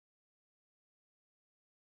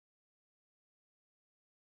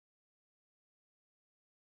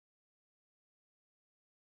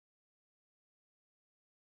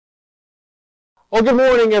Well, good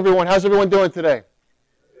morning, everyone. How's everyone doing today?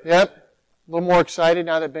 Yep. A little more excited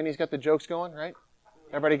now that Benny's got the jokes going, right?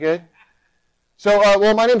 Everybody good? So,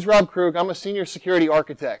 well, my name's Rob Krug. I'm a senior security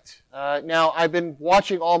architect. Now, I've been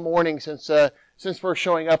watching all morning since first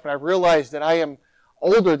showing up, and I've realized that I am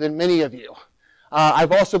older than many of you.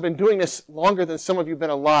 I've also been doing this longer than some of you have been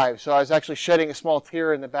alive, so I was actually shedding a small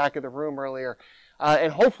tear in the back of the room earlier.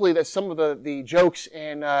 And hopefully that some of the jokes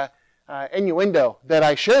and innuendo that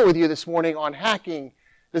I share with you this morning on hacking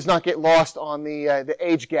does not get lost on the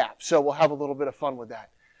age gap. So we'll have a little bit of fun with that.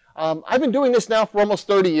 I've been doing this now for almost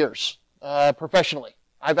 30 years professionally.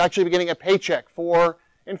 I've actually been getting a paycheck for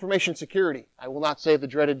information security. I will not say the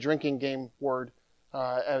dreaded drinking game word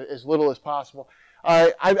as little as possible.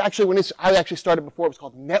 I actually started before it was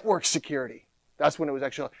called network security. That's when it was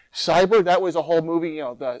actually cyber. That was a whole movie,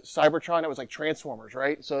 the Cybertron. That was like Transformers,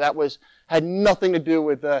 right? So that had nothing to do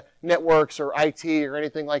with networks or IT or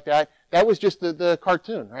anything like that. That was just the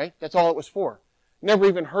cartoon, right? That's all it was for. Never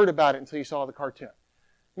even heard about it until you saw the cartoon.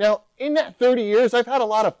 Now, in that 30 years, I've had a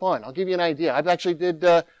lot of fun. I'll give you an idea. I've actually did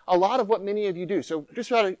a lot of what many of you do. So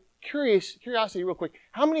just out of curiosity real quick,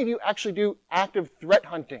 how many of you actually do active threat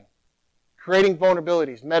hunting? Creating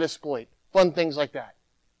vulnerabilities, Metasploit, fun things like that?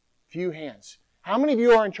 Few hands. How many of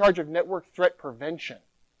you are in charge of network threat prevention,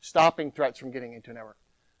 stopping threats from getting into a network?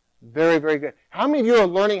 Very, very good. How many of you are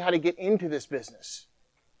learning how to get into this business?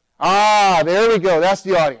 Ah, there we go. That's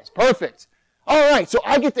the audience. Perfect. All right, so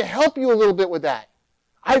I get to help you a little bit with that.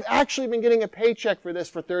 I've actually been getting a paycheck for this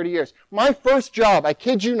for 30 years. My first job, I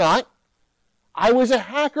kid you not, I was a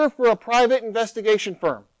hacker for a private investigation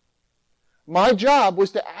firm. My job was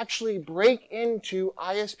to actually break into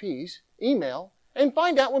ISPs' email and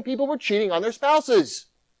find out when people were cheating on their spouses.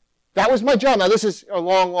 That was my job. Now, this is a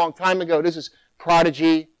long, long time ago. This is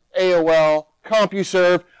Prodigy, AOL,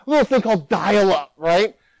 CompuServe, a little thing called dial-up,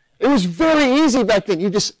 right? It was very easy back then. You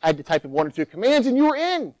just had to type in 1 or 2 commands and you were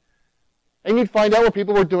in. And you'd find out where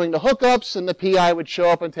people were doing the hookups and the PI would show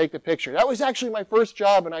up and take the picture. That was actually my first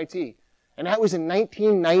job in IT. And that was in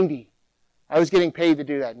 1990. I was getting paid to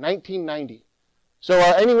do that, 1990. So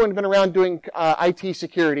anyone been around doing IT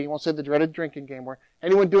security, won't say the dreaded drinking game word,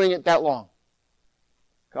 anyone doing it that long?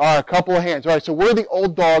 A couple of hands. All right, so we're the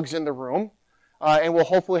old dogs in the room, and we'll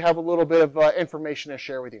hopefully have a little bit of information to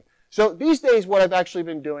share with you. So these days what I've actually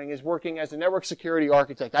been doing is working as a network security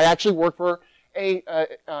architect. I actually work for a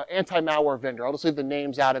anti-malware vendor. I'll just leave the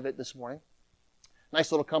names out of it this morning.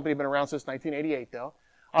 Nice little company, been around since 1988 though.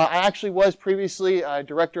 I actually was previously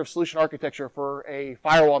director of solution architecture for a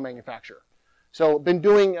firewall manufacturer. So been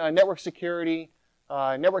doing network security,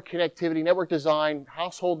 network connectivity, network design,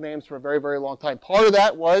 household names for a very, very long time. Part of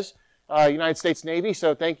that was United States Navy,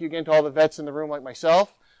 so thank you again to all the vets in the room like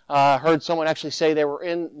myself. Heard someone actually say they were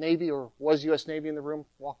in Navy or was U.S. Navy in the room,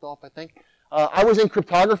 walked off, I think. I was in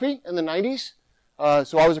cryptography in the 90s,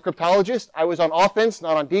 so I was a cryptologist. I was on offense,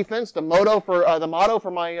 not on defense. The motto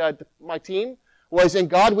for my team was, "In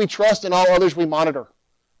God we trust, and all others we monitor."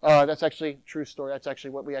 That's actually a true story. That's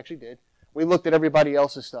actually what we actually did. We looked at everybody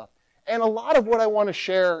else's stuff. And a lot of what I want to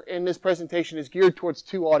share in this presentation is geared towards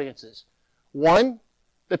 2 audiences. One,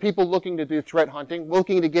 the people looking to do threat hunting,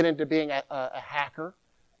 looking to get into being a hacker,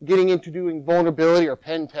 getting into doing vulnerability or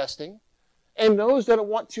pen testing, and those that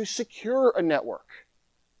want to secure a network.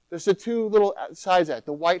 There's the 2 little sides of that,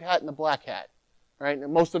 the white hat and the black hat. Right?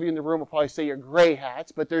 And most of you in the room will probably say you're gray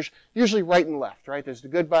hats, but there's usually right and left. Right? There's the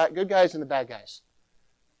good guys and the bad guys.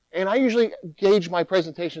 And I usually gauge my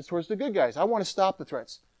presentations towards the good guys. I want to stop the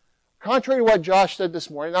threats. Contrary to what Josh said this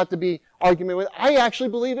morning, not to be arguing with, I actually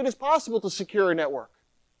believe it is possible to secure a network.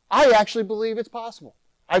 I actually believe it's possible.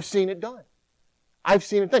 I've seen it done. I've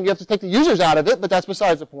seen it done. You have to take the users out of it, but that's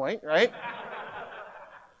besides the point, right?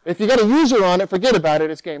 If you got a user on it, forget about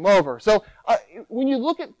it. It's game over. So when you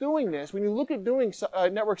look at doing this, when you look at doing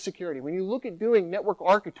network security, when you look at doing network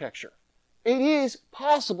architecture, it is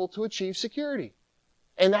possible to achieve security.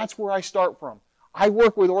 And that's where I start from. I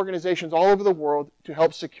work with organizations all over the world to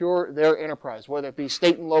help secure their enterprise, whether it be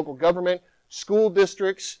state and local government, school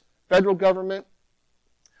districts, federal government,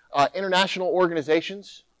 international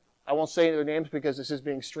organizations. I won't say their names because this is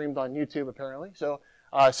being streamed on YouTube apparently. So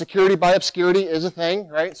security by obscurity is a thing,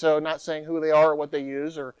 right? So not saying who they are or what they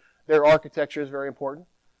use or their architecture is very important.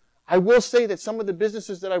 I will say that some of the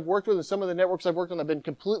businesses that I've worked with and some of the networks I've worked on have been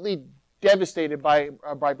completely devastated by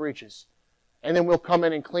breaches. And then we'll come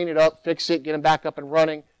in and clean it up, fix it, get them back up and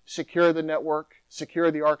running, secure the network,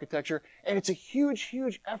 secure the architecture. And it's a huge,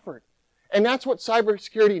 huge effort. And that's what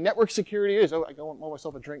cybersecurity, network security is. Oh, I want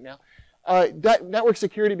myself a drink now. That network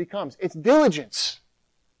security becomes. It's diligence.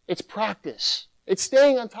 It's practice. It's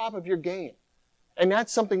staying on top of your game. And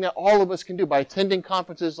that's something that all of us can do by attending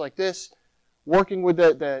conferences like this, working with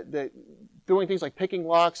doing things like picking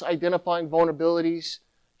locks, identifying vulnerabilities,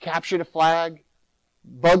 capture the flag,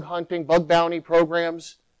 bug hunting, bug bounty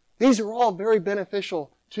programs. These are all very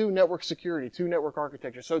beneficial to network security, to network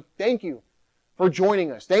architecture. So thank you for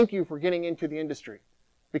joining us. Thank you for getting into the industry,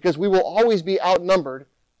 because we will always be outnumbered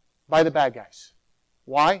by the bad guys.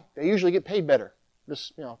 Why? They usually get paid better.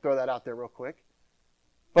 Just throw that out there real quick.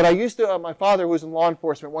 But I used to, my father, who was in law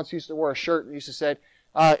enforcement, once used to wear a shirt and used to say,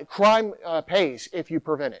 crime pays if you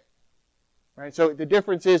prevent it. Right? So the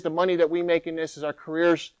difference is the money that we make in this as our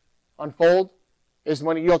careers unfold is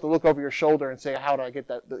money you have to look over your shoulder and say, how do I get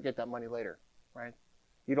that money later? Right?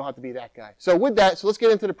 You don't have to be that guy. So with that, so let's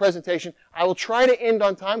get into the presentation. I will try to end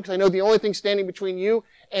on time because I know the only thing standing between you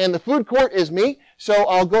and the food court is me. So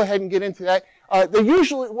I'll go ahead and get into that. They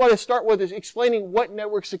usually what I start with is explaining what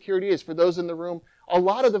network security is for those in the room. A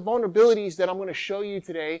lot of the vulnerabilities that I'm going to show you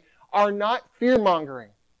today are not fear-mongering.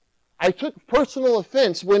 I took personal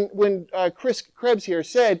offense when Chris Krebs here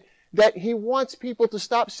said that he wants people to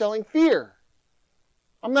stop selling fear.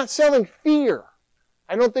 I'm not selling fear.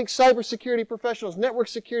 I don't think cybersecurity professionals, network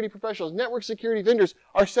security vendors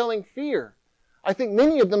are selling fear. I think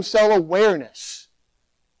many of them sell awareness.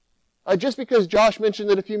 Just because Josh mentioned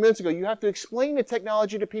it a few minutes ago, you have to explain the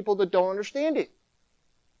technology to people that don't understand it.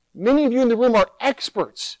 Many of you in the room are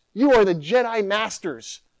experts. You are the Jedi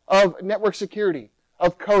masters of network security,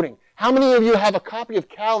 of coding. How many of you have a copy of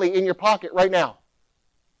Kali in your pocket right now?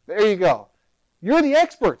 There you go. You're the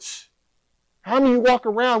experts. How many of you walk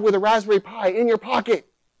around with a Raspberry Pi in your pocket,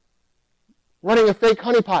 running a fake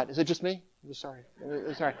honeypot? Is it just me? I'm sorry.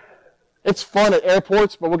 It's fun at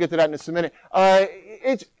airports, but we'll get to that in just a minute.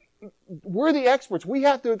 We're the experts. We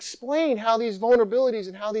have to explain how these vulnerabilities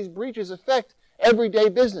and how these breaches affect everyday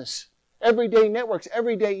business, everyday networks,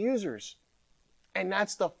 everyday users. And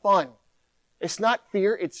that's the fun. It's not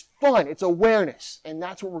fear, it's fun, it's awareness. And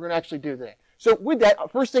that's what we're going to actually do today. So with that,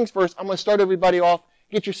 first things first, I'm going to start everybody off,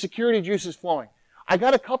 get your security juices flowing. I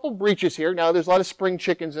got a couple breaches here. Now, there's a lot of spring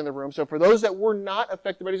chickens in the room. So for those that were not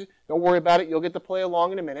affected by this, don't worry about it. You'll get to play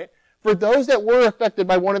along in a minute. For those that were affected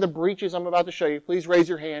by one of the breaches I'm about to show you, please raise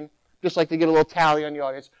your hand, just like to get a little tally on the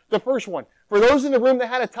audience. The first one, for those in the room that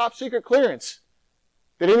had a top secret clearance,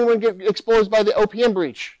 did anyone get exposed by the OPM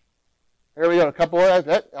breach? There we go. A couple of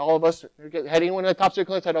that. All of us had anyone in a top secret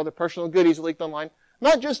clearance had all their personal goodies leaked online.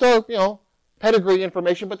 Not just our, pedigree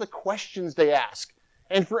information, but the questions they ask.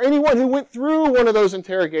 And for anyone who went through one of those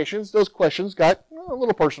interrogations, those questions got a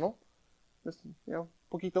little personal. Just,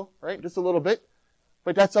 poquito, right? Just a little bit.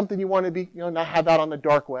 But that's something you want to be, not have out on the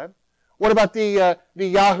dark web. What about the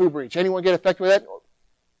Yahoo breach? Anyone get affected with that?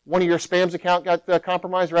 One of your spam's account got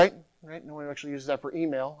compromised, right? Right? No one actually uses that for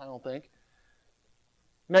email, I don't think.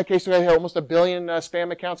 In that case, we had almost 1 billion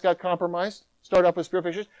spam accounts got compromised. Start off with spear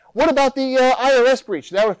phishers. What about the IRS breach?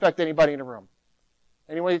 Did that affect anybody in the room?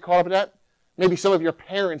 Anyone get caught up in that? Maybe some of your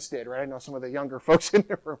parents did, right? I know some of the younger folks in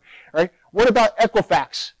the room, right? What about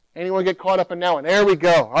Equifax? Anyone get caught up in that one? There we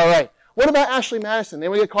go. All right. What about Ashley Madison?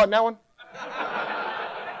 Anyone get caught in that one?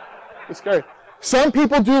 It's scary. Some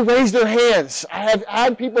people do raise their hands. I have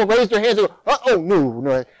had people raise their hands and go,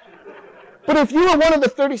 no. But if you were one of the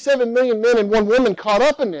 37 million men and one woman caught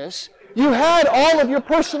up in this, you had all of your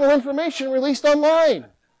personal information released online.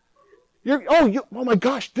 Oh my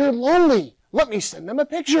gosh, they're lonely. Let me send them a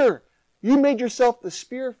picture. You made yourself the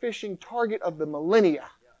spear phishing target of the millennia,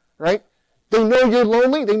 right? They know you're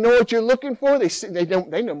lonely. They know what you're looking for. They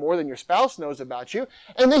know more than your spouse knows about you.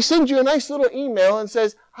 And they send you a nice little email and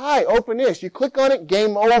says, hi, open this. You click on it,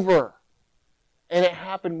 game over. And it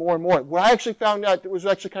happened more and more. What I actually found out, it was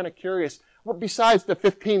actually kind of curious. Well, besides the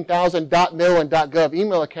 15,000 .mil and .gov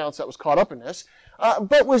email accounts that was caught up in this,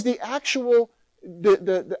 but was the actual,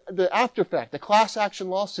 the after effect, the class action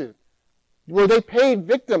lawsuit, where they paid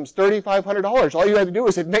victims $3,500. All you had to do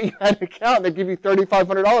was admit you had an account, and they'd give you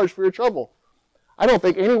 $3,500 for your trouble. I don't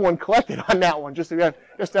think anyone collected on that one, just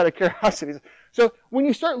out of curiosity. So when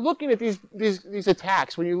you start looking at these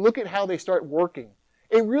attacks, when you look at how they start working,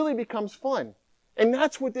 it really becomes fun. And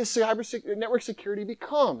that's what this network security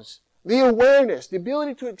becomes. The awareness, the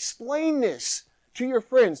ability to explain this to your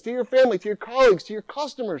friends, to your family, to your colleagues, to your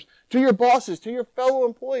customers, to your bosses, to your fellow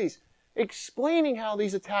employees. Explaining how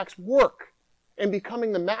these attacks work and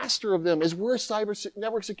becoming the master of them is where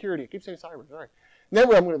network security. I keep saying cyber, sorry. I'm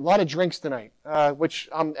going to a lot of drinks tonight, which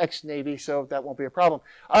I'm ex-Navy, so that won't be a problem.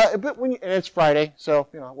 But and it's Friday, so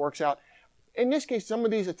it works out. In this case, some of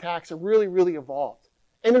these attacks are really, really evolved.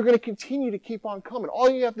 And they're going to continue to keep on coming. All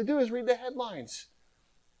you have to do is read the headlines.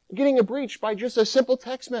 Getting a breach by just a simple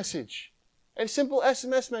text message. And simple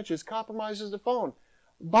SMS messages compromises the phone.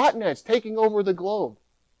 Botnets taking over the globe.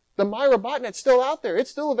 The Myra botnet's still out there.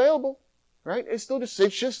 It's still available, right? It's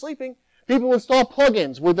just sleeping. People install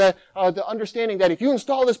plugins with the understanding that if you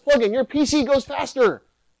install this plugin, your PC goes faster.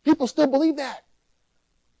 People still believe that.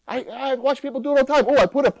 I watch people do it all the time. Oh, I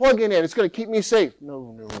put a plugin in. It's going to keep me safe.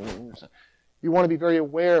 No. You want to be very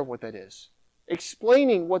aware of what that is.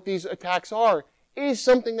 Explaining what these attacks are is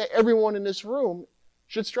something that everyone in this room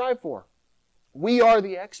should strive for. We are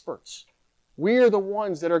the experts. We are the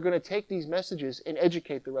ones that are going to take these messages and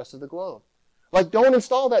educate the rest of the globe. Like, don't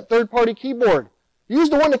install that third-party keyboard. Use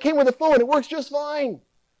the one that came with the phone. It works just fine.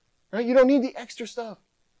 Right? You don't need the extra stuff.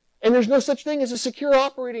 And there's no such thing as a secure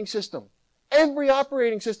operating system. Every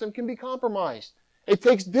operating system can be compromised. It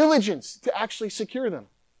takes diligence to actually secure them.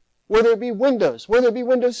 Whether it be Windows, whether it be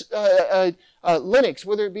Windows Linux,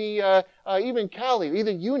 whether it be even Kali,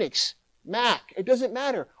 either Unix, Mac, it doesn't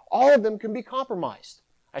matter. All of them can be compromised.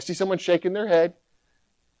 I see someone shaking their head.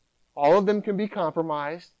 All of them can be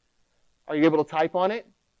compromised. Are you able to type on it?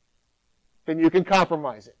 Then you can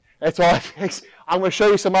compromise it. That's all it takes. I'm going to show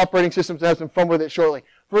you some operating systems and have some fun with it shortly.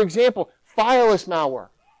 For example, fileless malware.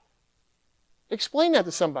 Explain that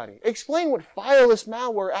to somebody. Explain what fileless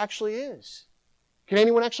malware actually is. Can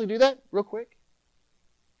anyone actually do that real quick?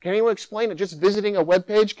 Can anyone explain that just visiting a web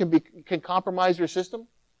page can compromise your system?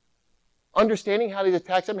 Understanding how these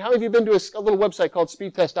attacks happen. How many of you have been to a little website called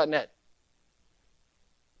speedtest.net?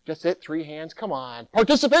 Just it, 3 hands. Come on.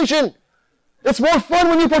 Participation! It's more fun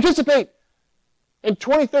when you participate. In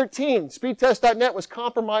 2013, speedtest.net was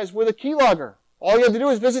compromised with a keylogger. All you had to do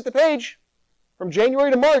is visit the page from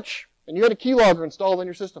January to March, and you had a keylogger installed on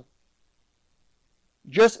your system.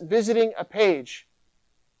 Just visiting a page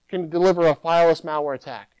can deliver a fileless malware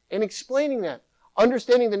attack. And explaining that,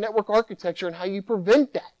 understanding the network architecture and how you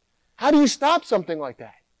prevent that. How do you stop something like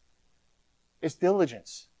that? It's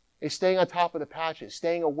diligence. It's staying on top of the patches,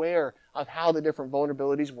 staying aware of how the different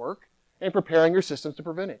vulnerabilities work, and preparing your systems to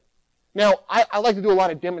prevent it. Now, I like to do a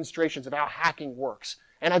lot of demonstrations of how hacking works.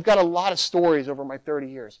 And I've got a lot of stories over my 30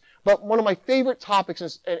 years. But one of my favorite topics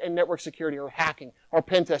in network security or hacking or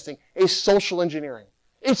pen testing is social engineering.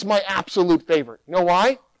 It's my absolute favorite. You know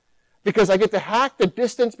why? Because I get to hack the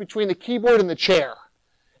distance between the keyboard and the chair.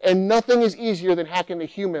 And nothing is easier than hacking the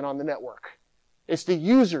human on the network. It's the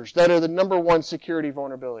users that are the #1 security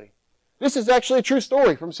vulnerability. This is actually a true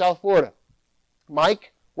story from South Florida.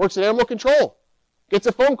 Mike works at Animal Control. Gets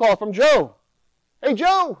a phone call from Joe. Hey,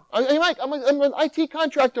 Joe. Hey, Mike, I'm an IT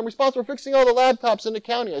contractor. I'm responsible for fixing all the laptops in the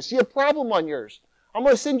county. I see a problem on yours. I'm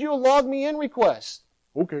going to send you a log me in request.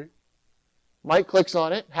 Okay. Mike clicks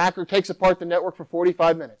on it. Hacker takes apart the network for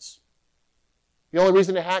 45 minutes. The only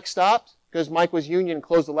reason the hack stopped, because Mike was union and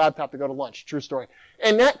closed the laptop to go to lunch. True story.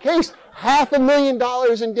 In that case,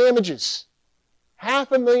 $500,000 in damages.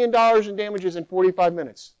 $500,000 in damages in 45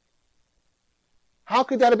 minutes. How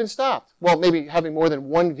could that have been stopped? Well, maybe having more than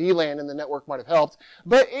one VLAN in the network might have helped,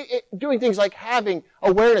 but doing things like having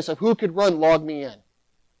awareness of who could run log me in.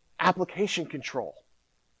 Application control.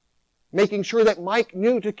 Making sure that Mike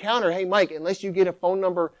knew to counter, hey, Mike, unless you get a phone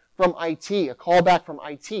number from IT, a callback from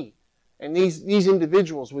IT, and these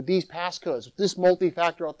individuals with these passcodes, with this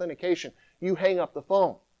multi-factor authentication, you hang up the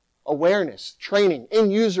phone. Awareness, training,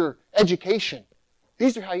 end-user education.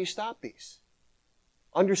 These are how you stop these.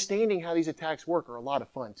 Understanding how these attacks work are a lot of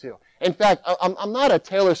fun, too. In fact, I'm not a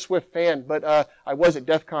Taylor Swift fan, but I was at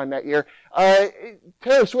DEF CON that year.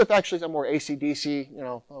 Taylor Swift actually is more AC/DC,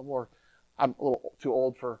 I'm a little too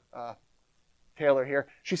old for Taylor here.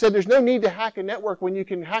 She said there's no need to hack a network when you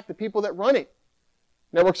can hack the people that run it.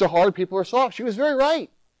 Networks are hard, people are soft. She was very right.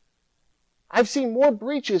 I've seen more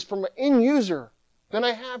breaches from an end user than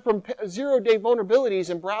I have from zero-day vulnerabilities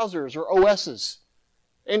in browsers or OSs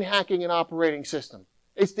in hacking an operating system.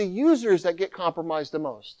 It's the users that get compromised the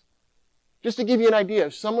most. Just to give you an idea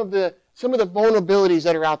of some of the vulnerabilities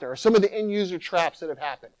that are out there, or some of the end user traps that have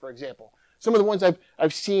happened, for example. Some of the ones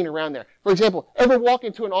I've seen around there. For example, ever walk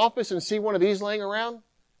into an office and see one of these laying around?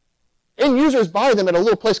 End users buy them at a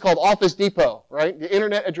little place called Office Depot, right? The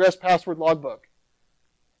Internet Address Password Logbook.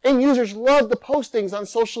 End users love the postings on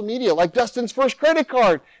social media, like Dustin's first credit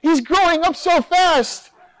card. He's growing up so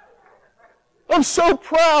fast. I'm so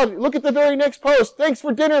proud. Look at the very next post. Thanks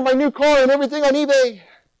for dinner, my new car, and everything on eBay.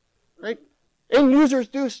 Right? End users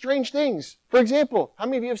do strange things. For example, how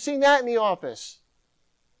many of you have seen that in the office?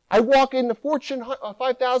 I walk into Fortune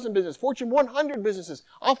 5,000 business, Fortune 100 businesses.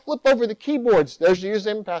 I'll flip over the keyboards. There's the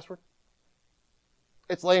username and password.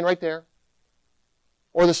 It's laying right there.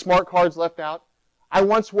 Or the smart card's left out. I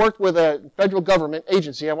once worked with a federal government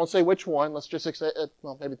agency. I won't say which one. Let's just say,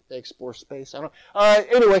 well, maybe they explore space. I don't know.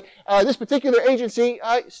 Anyway, this particular agency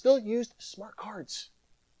still used smart cards.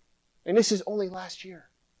 And this is only last year.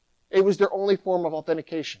 It was their only form of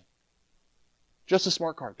authentication. Just a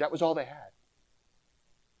smart card. That was all they had.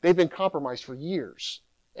 They've been compromised for years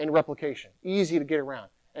in replication. Easy to get around.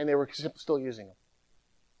 And they were still using them.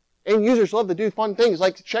 End users love to do fun things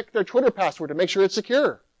like check their Twitter password to make sure it's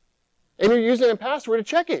secure. And your username and password to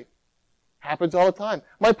check it. Happens all the time.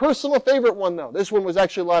 My personal favorite one, though, this one was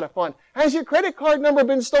actually a lot of fun. Has your credit card number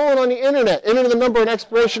been stolen on the internet? Enter the number and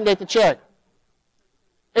expiration date to check.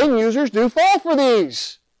 End users do fall for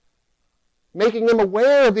these. Making them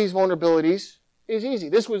aware of these vulnerabilities is easy.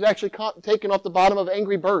 This was actually taken off the bottom of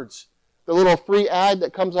Angry Birds. The little free ad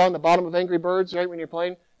that comes on the bottom of Angry Birds, right, when you're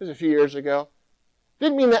playing. This was a few years ago.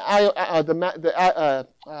 Didn't mean that the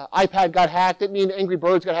iPad got hacked. Didn't mean Angry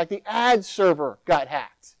Birds got hacked. The ad server got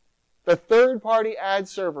hacked. The third-party ad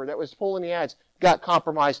server that was pulling the ads got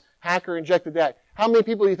compromised. Hacker injected that. How many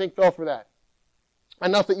people do you think fell for that?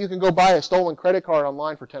 Enough that you can go buy a stolen credit card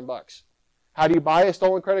online for $10. How do you buy a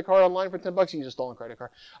stolen credit card online for $10? You use a stolen credit card.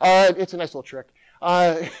 It's a nice little trick.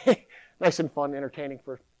 Nice and fun, entertaining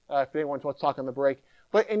for if anyone wants to talk on the break.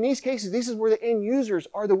 But in these cases, this is where the end users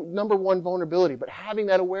are the number one vulnerability. But having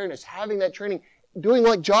that awareness, having that training, doing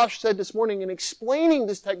like Josh said this morning and explaining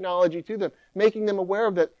this technology to them, making them aware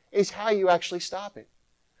of that is how you actually stop it.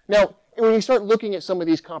 Now, when you start looking at some of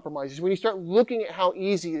these compromises, when you start looking at how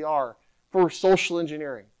easy they are for social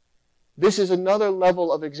engineering, this is another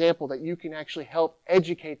level of example that you can actually help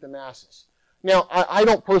educate the masses. Now, I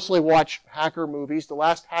don't personally watch hacker movies. The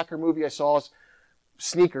last hacker movie I saw is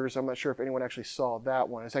Sneakers. I'm not sure if anyone actually saw that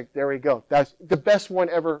one. It's like, there we go. That's the best one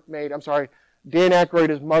ever made. I'm sorry. Dan Aykroyd,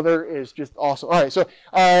 his mother, is just awesome. All right, so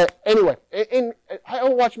anyway, I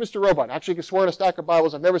don't watch Mr. Robot. Actually, I can swear on a stack of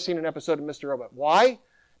Bibles, I've never seen an episode of Mr. Robot. Why?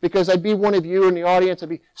 Because I'd be one of you in the audience. I'd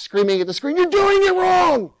be screaming at the screen, "You're doing it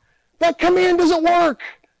wrong! That command doesn't work!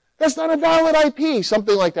 That's not a valid IP!"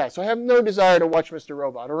 Something like that. So I have no desire to watch Mr.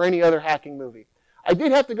 Robot or any other hacking movie. I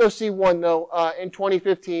did have to go see one, though, in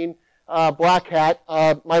 2015. Black Hat.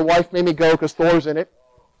 My wife made me go because Thor's in it.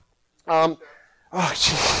 Yeah,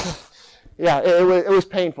 it was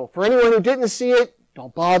painful. For anyone who didn't see it,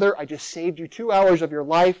 don't bother. I just saved you 2 hours of your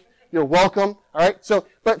life. You're welcome. All right. So,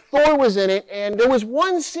 but Thor was in it, and there was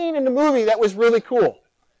one scene in the movie that was really cool.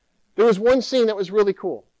 Thor,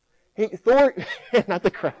 not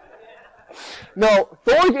the crap. No,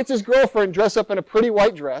 Thor gets his girlfriend dressed up in a pretty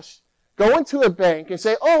white dress, go into a bank and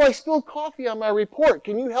say, "Oh, I spilled coffee on my report.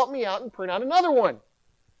 Can you help me out and print out another one?"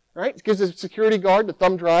 Right? It gives the security guard the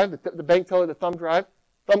thumb drive, the bank teller the thumb drive.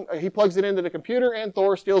 He plugs it into the computer, and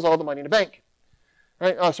Thor steals all the money in the bank.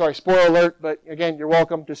 Right? Oh, sorry, spoiler alert, but again, you're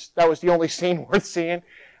welcome. That was the only scene worth seeing.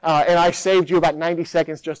 And I saved you about 90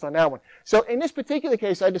 seconds just on that one. So in this particular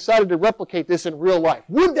case, I decided to replicate this in real life.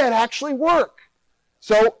 Would that actually work?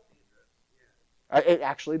 So it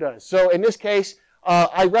actually does. So in this case,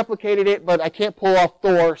 I replicated it, but I can't pull off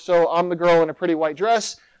Thor, so I'm the girl in a pretty white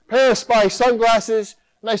dress, pair of spy sunglasses,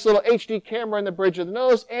 nice little HD camera in the bridge of the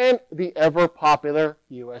nose, and the ever-popular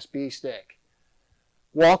USB stick.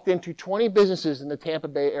 Walked into 20 businesses in the Tampa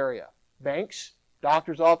Bay area. Banks,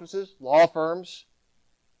 doctor's offices, law firms.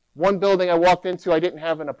 One building I walked into, I didn't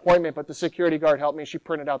have an appointment, but the security guard helped me. She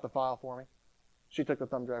printed out the file for me. She took the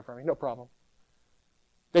thumb drive from me, no problem.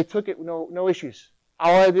 They took it, no issues.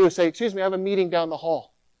 All I had to do is say, "Excuse me, I have a meeting down the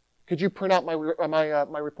hall. Could you print out my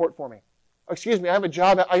report for me?" "Excuse me, I have a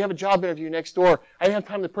job interview next door. I didn't have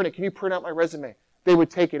time to print it. Can you print out my resume?" They would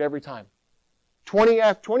take it every time.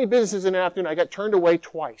 20 businesses in an afternoon, I got turned away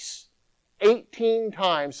twice. 18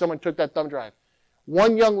 times someone took that thumb drive.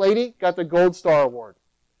 One young lady got the Gold Star Award.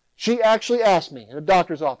 She actually asked me in the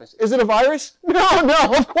doctor's office, "Is it a virus?" No,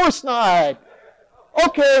 of course not.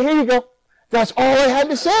 "Okay, here you go." That's all I had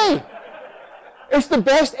to say. It's the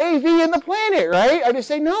best AV in the planet, right? I just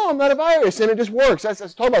say, "No, I'm not a virus," and it just works. That's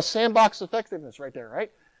talking about sandbox effectiveness right there,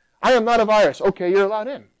 right? "I am not a virus." "Okay, you're allowed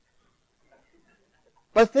in."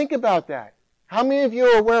 But think about that. How many of you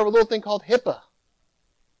are aware of a little thing called HIPAA?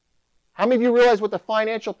 How many of you realize what the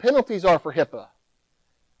financial penalties are for HIPAA?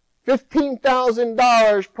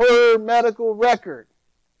 $15,000 per medical record.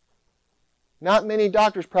 Not many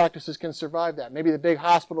doctors' practices can survive that. Maybe the big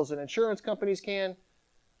hospitals and insurance companies can,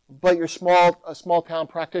 but a small town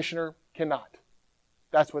practitioner cannot.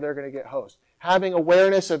 That's where they're going to get hosed. Having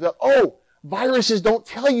awareness of viruses don't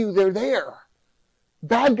tell you they're there.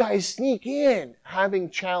 Bad guys sneak in.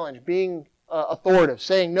 Having challenge, being authoritative,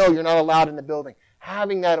 saying, "No, you're not allowed in the building."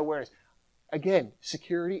 Having that awareness. Again,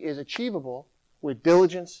 security is achievable with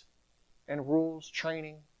diligence and rules,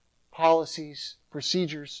 training, policies,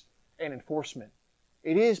 procedures, and enforcement.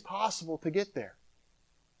 It is possible to get there.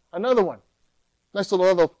 Another one. Nice little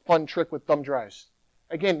other fun trick with thumb drives.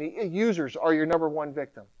 Again, the users are your number one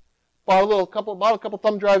victim. Bought a couple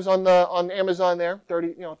thumb drives on Amazon there,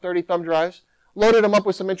 30 thumb drives. Loaded them up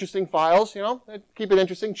with some interesting files, keep it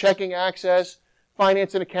interesting. Checking access,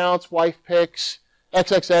 financing accounts, wife pics,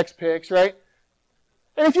 XXX pics, right?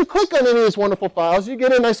 And if you click on any of these wonderful files, you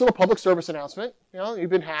get a nice little public service announcement. You've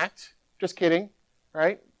been hacked. Just kidding,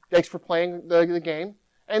 right? Thanks for playing the game.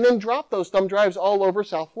 And then drop those thumb drives all over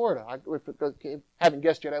South Florida. If you haven't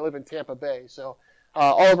guessed yet, I live in Tampa Bay, so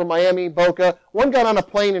all over Miami, Boca. One got on a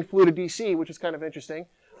plane and flew to D.C., which is kind of interesting.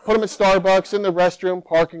 Put them at Starbucks, in the restroom,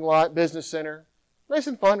 parking lot, business center. Nice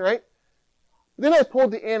and fun, right? Then I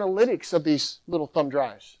pulled the analytics of these little thumb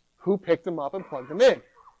drives. Who picked them up and plugged them in? In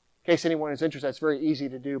case anyone is interested, that's very easy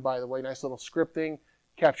to do, by the way. Nice little scripting.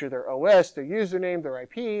 Capture their OS, their username, their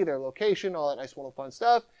IP, their location, all that nice little fun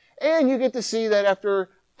stuff. And you get to see that after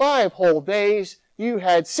 5 whole days, you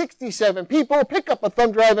had 67 people pick up a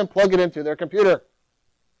thumb drive and plug it into their computer.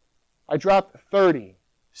 I dropped 30.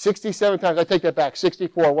 67 times. I take that back.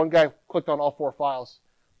 64. One guy clicked on all 4 files.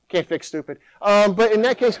 Can't fix stupid. But in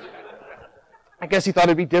that case, I guess he thought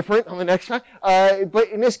it'd be different on the next time. But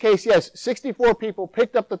in this case, yes, 64 people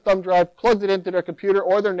picked up the thumb drive, plugged it into their computer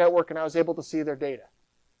or their network, and I was able to see their data.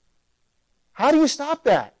 How do you stop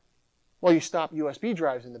that? Well, you stop USB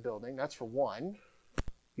drives in the building. That's for one.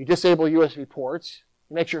 You disable USB ports.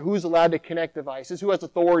 You make sure who's allowed to connect devices, who has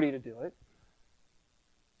authority to do it.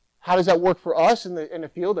 How does that work for us in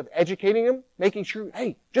the field of educating them? Making sure,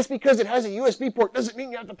 hey, just because it has a USB port doesn't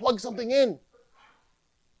mean you have to plug something in.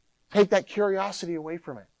 Take that curiosity away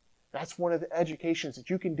from it. That's one of the educations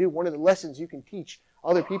that you can do, one of the lessons you can teach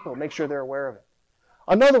other people, make sure they're aware of it.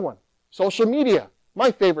 Another one, social media.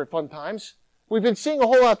 My favorite fun times. We've been seeing a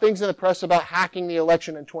whole lot of things in the press about hacking the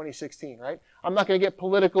election in 2016, right? I'm not going to get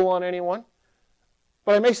political on anyone.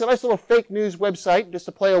 But I made a nice little fake news website just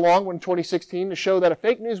to play along in 2016 to show that a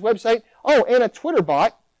fake news website, and a Twitter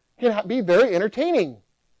bot can be very entertaining.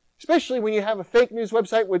 Especially when you have a fake news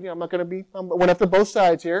website with, I'm went after both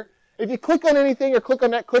sides here. If you click on anything or click on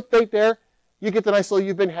that clickbait there, you get the nice little,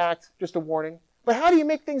 you've been hacked, just a warning. But how do you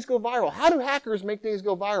make things go viral? How do hackers make things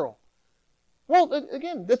go viral? Well,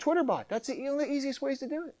 again, the Twitter bot. That's the easiest ways to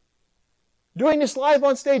do it. Doing this live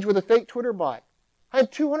on stage with a fake Twitter bot. I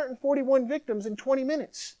had 241 victims in 20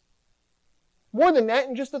 minutes. More than that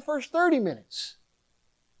in just the first 30 minutes.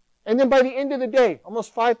 And then by the end of the day,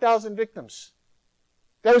 almost 5,000 victims.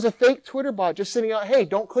 That was a fake Twitter bot just sitting out, hey,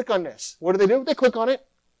 don't click on this. What do? They click on it.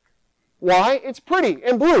 Why? It's pretty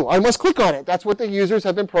and blue. I must click on it. That's what the users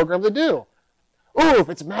have been programmed to do. Oh, if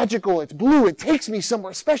it's magical, it's blue, it takes me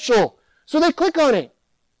somewhere special. So they click on it.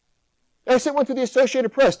 I sent one to the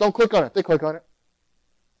Associated Press. Don't click on it. They click on it.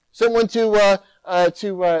 Sent one to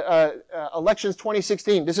elections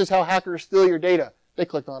 2016. This is how hackers steal your data. They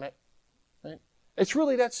clicked on it. Right? It's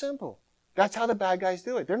really that simple. That's how the bad guys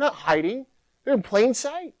do it. They're not hiding. They're in plain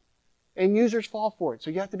sight. And users fall for it.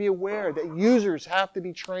 So you have to be aware that users have to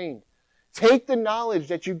be trained. Take the knowledge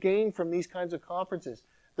that you gain from these kinds of conferences,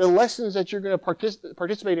 the lessons that you're going to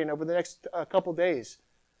participate in over the next couple days.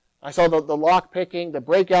 I saw the lock picking, the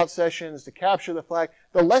breakout sessions, the capture the flag,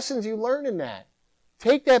 the lessons you learn in that.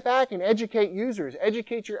 Take that back and educate users,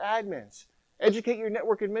 educate your admins, educate your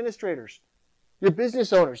network administrators, your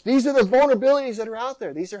business owners. These are the vulnerabilities that are out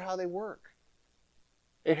there. These are how they work.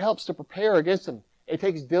 It helps to prepare against them. It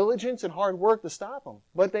takes diligence and hard work to stop them,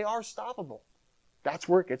 but they are stoppable. That's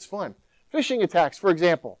where it gets fun. Phishing attacks, for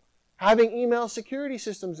example, having email security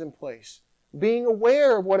systems in place, being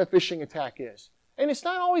aware of what a phishing attack is. And it's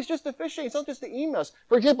not always just the phishing. It's not just the emails.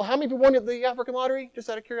 For example, how many people won the African lottery? Just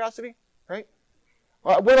out of curiosity, right?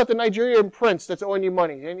 What about the Nigerian prince that's owing you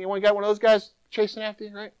money? Anyone got one of those guys chasing after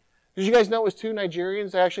you, right? Did you guys know it was 2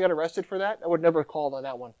 Nigerians that actually got arrested for that? I would never have called on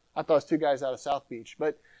that one. I thought it was 2 guys out of South Beach.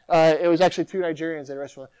 But it was actually 2 Nigerians that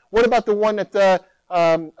arrested for that. What about the one that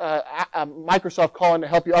Microsoft calling to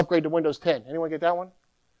help you upgrade to Windows 10? Anyone get that one?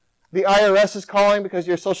 The IRS is calling because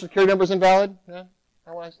your Social Security number is invalid? Yeah?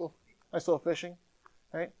 Nice little phishing,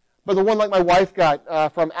 right? But the one like my wife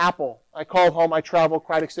got from Apple. I called home. I travel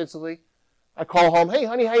quite extensively. I call home. Hey,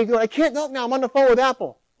 honey, how you doing? I can't talk now. I'm on the phone with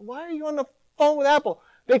Apple. Why are you on the phone with Apple?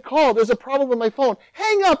 They called. There's a problem with my phone.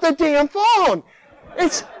 Hang up the damn phone.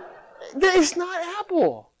 It's not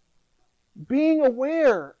Apple. Being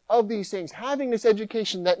aware of these things, having this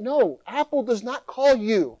education that no, Apple does not call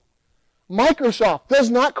you. Microsoft does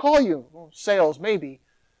not call you. Well, sales, maybe.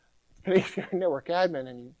 But if you're a network admin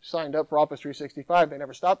and you signed up for Office 365, they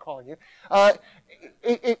never stop calling you.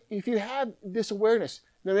 If you have this awareness,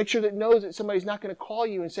 then make sure that it knows that somebody's not going to call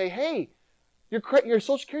you and say, hey, your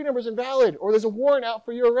Social Security number is invalid, or there's a warrant out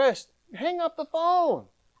for your arrest. Hang up the phone.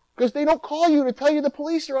 Because they don't call you to tell you the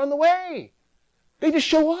police are on the way. They just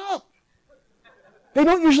show up. They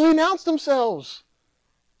don't usually announce themselves.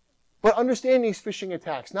 But understand these phishing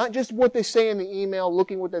attacks, not just what they say in the email,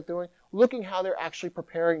 looking what they're doing, looking how they're actually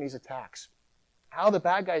preparing these attacks, how the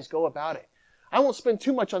bad guys go about it. I won't spend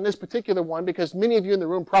too much on this particular one because many of you in the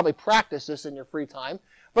room probably practice this in your free time,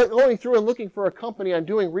 but going through and looking for a company and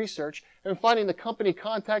doing research and finding the company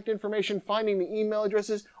contact information, finding the email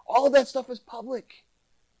addresses, all of that stuff is public.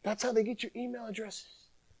 That's how they get your email addresses.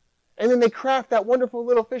 And then they craft that wonderful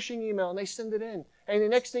little phishing email and they send it in. And the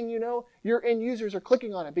next thing you know, your end users are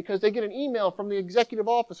clicking on it because they get an email from the executive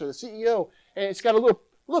officer, the CEO, and it's got a little,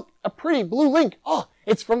 look, a pretty blue link. Oh,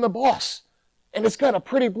 it's from the boss. And it's got a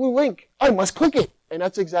pretty blue link. I must click it. And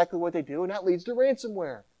that's exactly what they do, and that leads to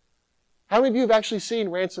ransomware. How many of you have actually seen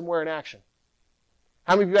ransomware in action?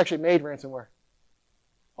 How many of you actually made ransomware?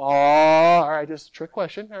 Oh, all right, just a trick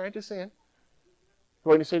question. All right, just saying.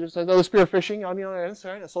 Going to say just another spear phishing on the other end,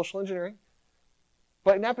 sorry, that's social engineering.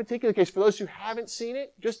 But in that particular case, for those who haven't seen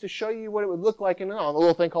it, just to show you what it would look like in the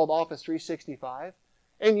little thing called Office 365,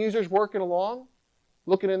 end users working along,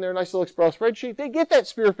 looking in their nice little Excel spreadsheet, they get that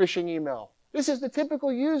spear phishing email. This is the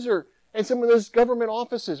typical user in some of those government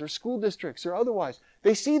offices or school districts or otherwise.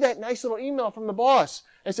 They see that nice little email from the boss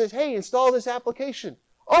and says, hey, install this application.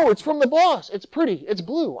 Oh, it's from the boss. It's pretty. It's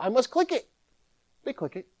blue. I must click it. They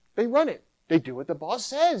click it. They run it. They do what the boss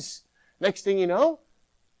says. Next thing you know,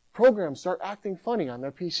 programs start acting funny on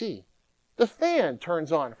their PC. The fan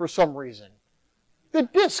turns on for some reason. The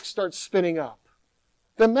disk starts spinning up.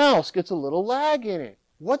 The mouse gets a little lag in it.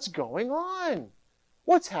 What's going on?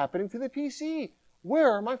 What's happening to the PC?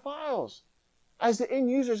 Where are my files? As the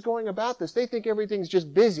end user's going about this, they think everything's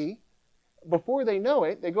just busy. Before they know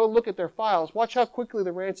it, they go look at their files. Watch how quickly the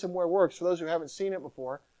ransomware works. For those who haven't seen it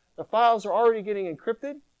before, the files are already getting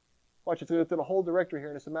encrypted. Watch it through the whole directory here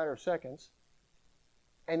in just a matter of seconds.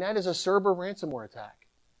 And that is a Cerber ransomware attack.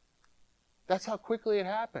 That's how quickly it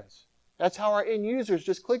happens. That's how our end users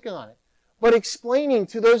just click on it. But explaining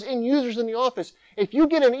to those end users in the office, if you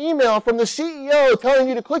get an email from the CEO telling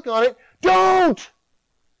you to click on it, don't!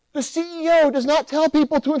 The CEO does not tell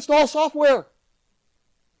people to install software.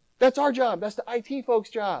 That's our job. That's the IT folks'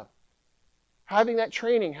 job. Having that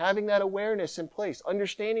training, having that awareness in place,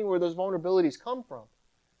 understanding where those vulnerabilities come from.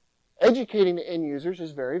 Educating the end users is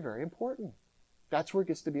very, very important. That's where it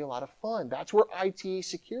gets to be a lot of fun. That's where IT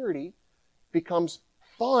security becomes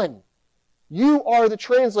fun. You are the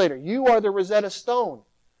translator. You are the Rosetta Stone.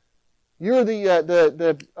 You're the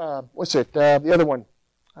other one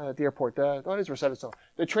at the airport. What is Rosetta Stone?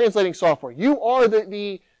 The translating software. You are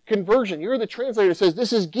the conversion. You're the translator that says,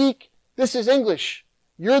 this is geek, this is English.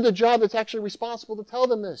 You're the job that's actually responsible to tell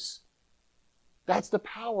them this. That's the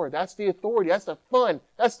power. That's the authority. That's the fun.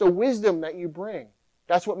 That's the wisdom that you bring.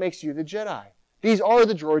 That's what makes you the Jedi. These are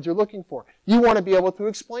the droids you're looking for. You want to be able to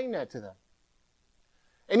explain that to them.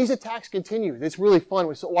 And these attacks continue. It's really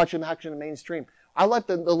fun watching them action in the mainstream. I like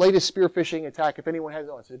the latest spear phishing attack. If anyone has,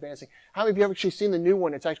 it's advancing. How many of you have actually seen the new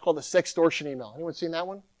one? It's actually called the sextortion email. Anyone seen that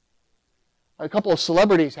one? A couple of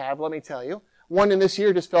celebrities have, let me tell you. One in this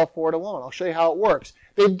year just fell for it alone. I'll show you how it works.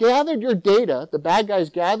 They've gathered your data. The bad guys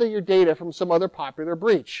gather your data from some other popular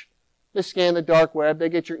breach. They scan the dark web. They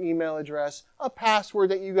get your email address, a password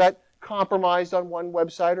that you got compromised on one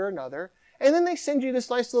website or another. And then they send you this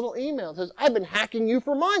nice little email that says, I've been hacking you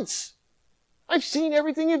for months. I've seen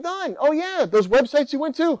everything you've done. Oh yeah, those websites you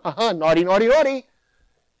went to? Haha, naughty, naughty, naughty.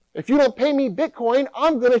 If you don't pay me Bitcoin,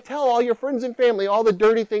 I'm going to tell all your friends and family all the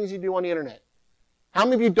dirty things you do on the internet. How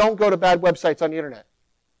many of you don't go to bad websites on the internet?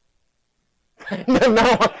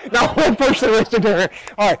 Not one person raised their hand.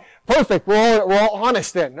 All right, perfect. We're all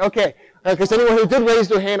honest then. Okay, because anyone who did raise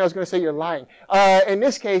their hand, I was going to say you're lying. In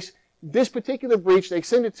this case, this particular breach, they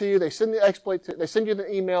send it to you, they send the exploit, they send you the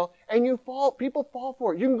email, and people fall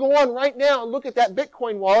for it. You can go on right now and look at that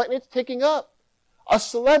Bitcoin wallet, and it's ticking up. A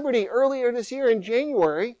celebrity earlier this year in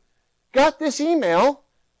January got this email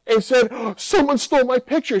and said, oh, someone stole my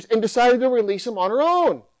pictures, and decided to release them on her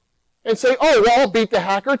own. And say, oh, well, I'll beat the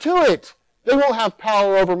hacker to it. They won't have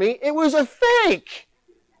power over me. It was a fake.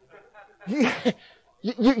 These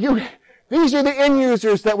are the end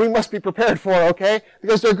users that we must be prepared for, okay?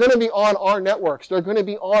 Because they're going to be on our networks. They're going to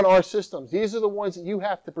be on our systems. These are the ones that you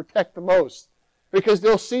have to protect the most. Because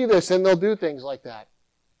they'll see this and they'll do things like that.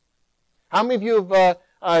 How many of you have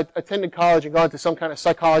attended college and gone to some kind of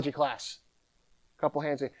psychology class? couple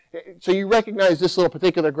hands. So you recognize this little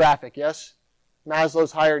particular graphic, yes?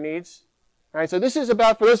 Maslow's higher needs. All right, so this is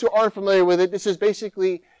about, for those who aren't familiar with it, this is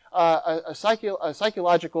basically a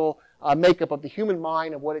psychological makeup of the human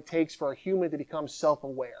mind and what it takes for a human to become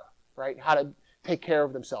self-aware, right? How to take care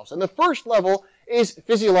of themselves. And the first level is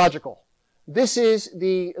physiological. This is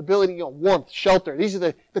the ability, warmth, shelter. These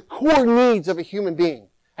are the core needs of a human being.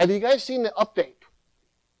 Have you guys seen the update?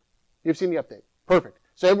 You've seen the update. Perfect.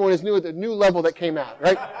 So everyone is new at the new level that came out,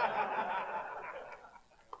 right?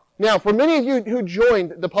 Now, for many of you who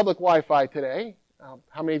joined the public Wi-Fi today,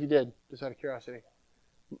 how many of you did, just out of curiosity?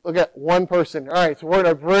 Look at one person. All right, so we're in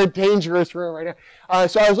a very dangerous room right now.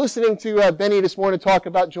 So I was listening to Benny this morning talk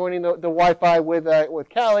about joining the Wi-Fi with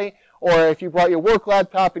Callie, or if you brought your work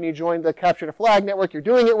laptop and you joined the Capture the Flag network, you're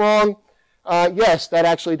doing it wrong. Yes, that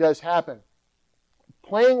actually does happen.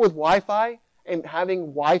 Playing with Wi-Fi and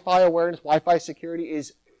having Wi-Fi awareness, Wi-Fi security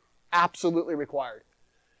is absolutely required.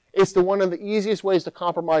 It's one of the easiest ways to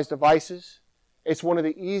compromise devices. It's one of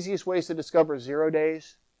the easiest ways to discover 0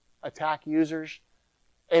 days, attack users,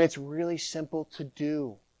 and it's really simple to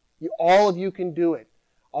do. All of you can do it.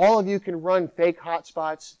 All of you can run fake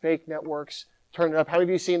hotspots, fake networks, turn it up. How many of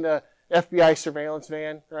you seen the FBI surveillance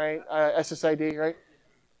van, right? SSID, right?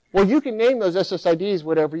 Well, you can name those SSIDs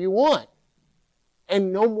whatever you want.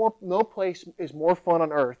 And no place is more fun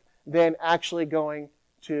on earth than actually going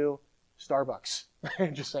to Starbucks.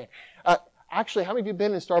 Just saying. Actually, how many of you have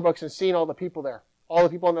been in Starbucks and seen all the people there? All the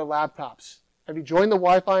people on their laptops? Have you joined the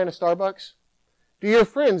Wi-Fi in a Starbucks? Do your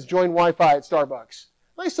friends join Wi-Fi at Starbucks?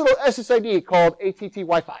 Nice little SSID called ATT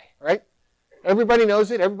Wi-Fi, right? Everybody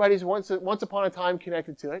knows it. Everybody's once upon a time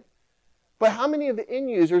connected to it. But how many of the end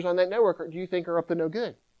users on that network do you think are up to no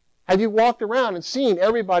good? Have you walked around and seen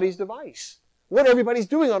everybody's device? What everybody's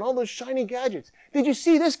doing on all those shiny gadgets? Did you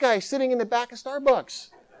see this guy sitting in the back of Starbucks?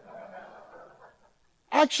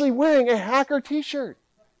 Actually wearing a hacker t-shirt.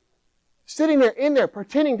 Sitting there in there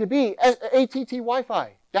pretending to be ATT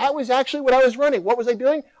Wi-Fi. That was actually what I was running. What was I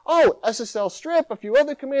doing? Oh, SSL strip, a few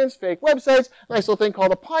other commands, fake websites, nice little thing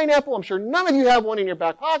called a pineapple. I'm sure none of you have one in your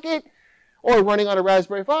back pocket, or running on a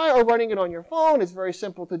Raspberry Pi, or running it on your phone. It's very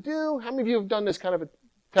simple to do. How many of you have done this kind of a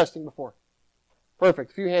testing before?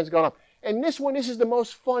 Perfect. A few hands gone up. And this is the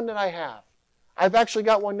most fun that I have. I've actually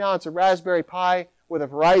got one now. It's a Raspberry Pi with a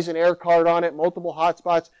Verizon Air card on it, multiple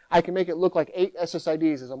hotspots. I can make it look like 8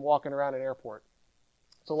 SSIDs as I'm walking around an airport.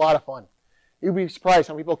 It's a lot of fun. You'd be surprised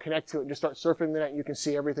how many people connect to it and just start surfing the net and you can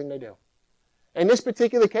see everything they do. In this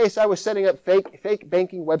particular case, I was setting up fake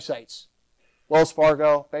banking websites. Wells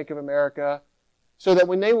Fargo, Bank of America, so that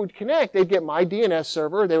when they would connect, they'd get my DNS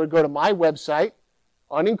server, they would go to my website,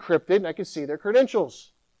 unencrypted, and I could see their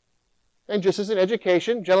credentials. And just as an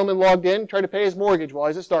education, gentleman logged in, tried to pay his mortgage while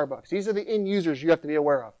he's at Starbucks. These are the end users you have to be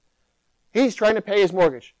aware of. He's trying to pay his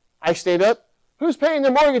mortgage. I stayed up. Who's paying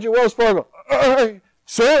their mortgage at Wells Fargo?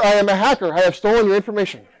 Sir, I am a hacker. I have stolen your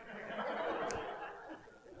information.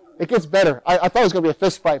 It gets better. I thought it was going to be a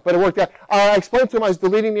fist fight, but it worked out. I explained to him I was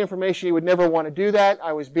deleting the information. He would never want to do that.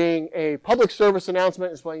 I was being a public service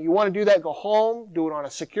announcement, explaining, you want to do that, go home, do it on a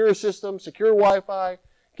secure system, secure Wi-Fi.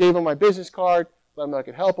 Gave him my business card, let him know I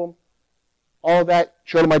could help him. All of that,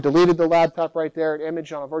 showed him I deleted the laptop right there, an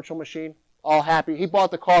image on a virtual machine. All happy. He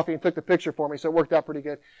bought the coffee and took the picture for me, so it worked out pretty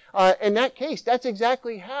good. In that case, that's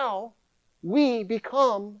exactly how we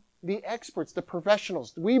become the experts, the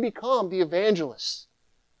professionals. We become the evangelists.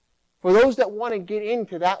 For those that want to get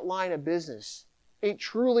into that line of business, it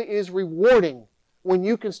truly is rewarding when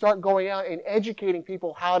you can start going out and educating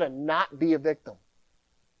people how to not be a victim,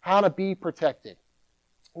 how to be protected.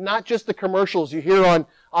 Not just the commercials you hear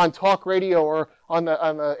on talk radio or on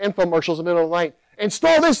the infomercials in the middle of the night.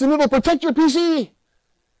 Install this and it'll protect your PC.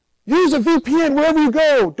 Use a VPN wherever you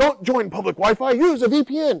go. Don't join public Wi-Fi. Use a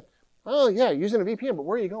VPN. Oh, yeah, using a VPN, but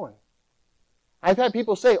where are you going? I've had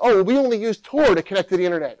people say, oh, well, we only use Tor to connect to the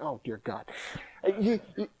internet. Oh, dear God.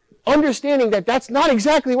 Understanding that that's not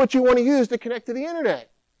exactly what you want to use to connect to the internet.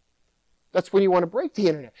 That's when you want to break the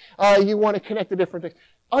internet. You want to connect to different things.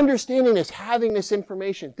 Understanding this, having this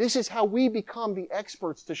information, this is how we become the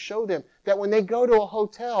experts to show them that when they go to a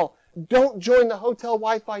hotel, don't join the hotel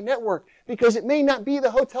Wi-Fi network because it may not be the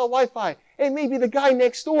hotel Wi-Fi. It may be the guy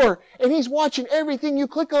next door, and he's watching everything you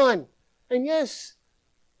click on. And yes,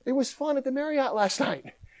 it was fun at the Marriott last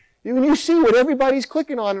night. You see what everybody's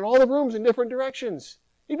clicking on in all the rooms in different directions.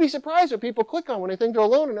 You'd be surprised what people click on when they think they're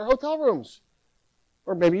alone in their hotel rooms.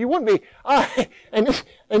 Or maybe you wouldn't be. And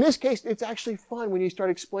in this case, it's actually fun when you start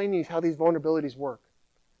explaining how these vulnerabilities work.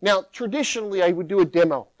 Now, traditionally, I would do a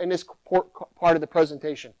demo in this part of the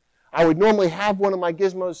presentation. I would normally have one of my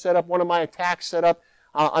gizmos set up, one of my attacks set up.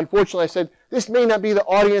 Unfortunately, I said, this may not be the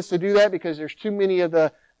audience to do that because there's too many of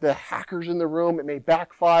the hackers in the room. It may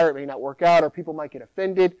backfire. It may not work out, or people might get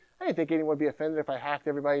offended. I didn't think anyone would be offended if I hacked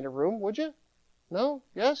everybody in the room, would you? No?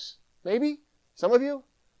 Yes? Maybe? Some of you?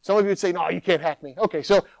 Some of you would say, no, you can't hack me. Okay,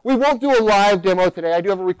 so we won't do a live demo today. I do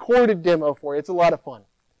have a recorded demo for you. It's a lot of fun.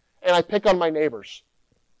 And I pick on my neighbors.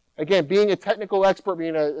 Again, being a technical expert,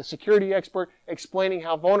 being a security expert, explaining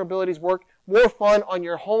how vulnerabilities work, more fun on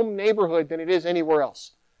your home neighborhood than it is anywhere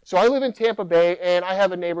else. So I live in Tampa Bay, and I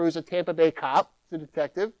have a neighbor who's a Tampa Bay cop. He's a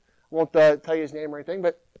detective. I won't tell you his name or anything,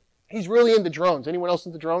 but he's really into drones. Anyone else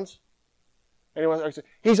into drones? Anyone else?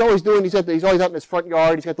 He's always always out in his front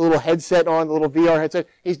yard. He's got the little headset on, the little VR headset.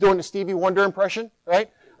 He's doing the Stevie Wonder impression, right?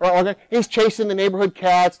 He's chasing the neighborhood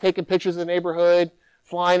cats, taking pictures of the neighborhood,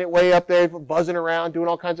 flying it way up there, buzzing around, doing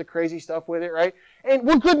all kinds of crazy stuff with it, right? And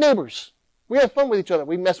we're good neighbors. We have fun with each other.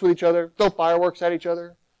 We mess with each other, throw fireworks at each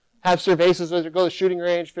other, have cervezas, go to the shooting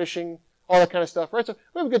range, fishing, all that kind of stuff, right? So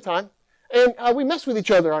we have a good time. And we mess with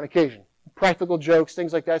each other on occasion. Practical jokes,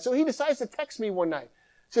 things like that. So he decides to text me one night.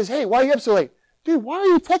 Says, hey, why are you up so late? Dude, why are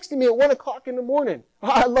you texting me at 1 o'clock in the morning? Oh,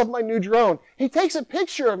 I love my new drone. He takes a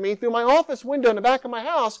picture of me through my office window in the back of my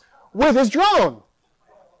house with his drone.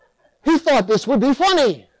 He thought this would be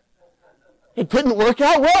funny. It didn't work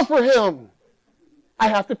out well for him. I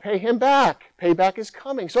have to pay him back. Payback is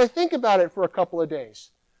coming. So I think about it for a couple of days.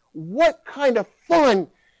 What kind of fun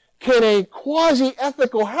can a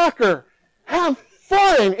quasi-ethical hacker have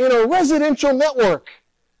fun in a residential network?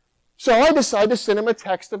 So I decided to send him a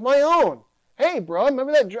text of my own. Hey, bro,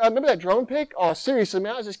 remember that drone pic? Oh, seriously,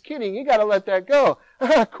 man, I was just kidding. You got to let that go.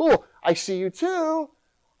 Cool. I see you too.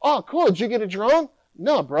 Oh, cool. Did you get a drone?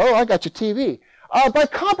 No, bro, I got your TV. By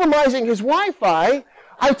compromising his Wi-Fi,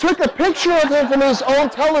 I took a picture of him from his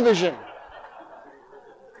own television.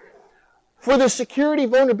 For the security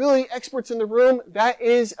vulnerability experts in the room, that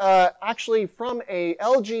is actually from a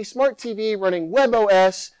LG Smart TV running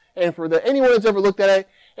WebOS. And for anyone that's ever looked at it,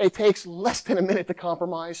 it takes less than a minute to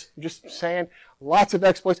compromise. Just saying, lots of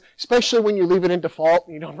exploits, especially when you leave it in default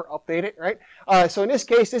and you don't ever update it, right? So in this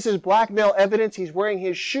case, this is blackmail evidence. He's wearing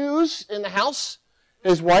his shoes in the house.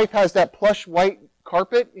 His wife has that plush white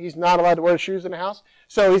carpet. He's not allowed to wear shoes in the house.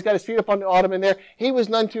 So he's got his feet up on the ottoman there. He was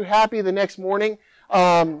none too happy the next morning.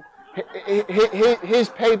 His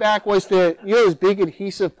payback was those big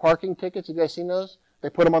adhesive parking tickets. You guys seen those? They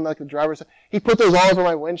put them on the driver's side. He put those all over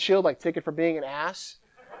my windshield, like ticket for being an ass.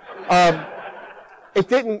 That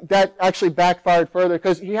actually backfired further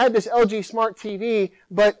because he had this LG Smart TV,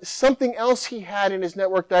 but something else he had in his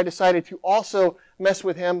network that I decided to also mess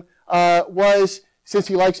with him was, since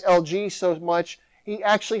he likes LG so much, he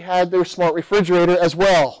actually had their smart refrigerator as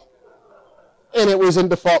well. And it was in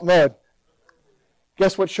default mode.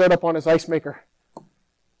 Guess what showed up on his ice maker?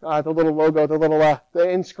 The little logo, the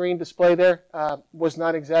in-screen display there was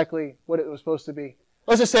not exactly what it was supposed to be.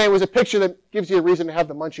 Let's just say it was a picture that gives you a reason to have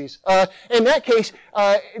the munchies. In that case,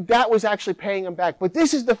 that was actually paying him back. But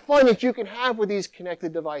this is the fun that you can have with these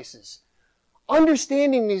connected devices.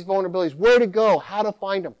 Understanding these vulnerabilities, where to go, how to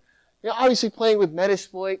find them. Obviously playing with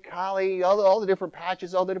Metasploit, Kali, all the different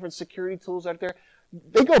patches, all the different security tools out there.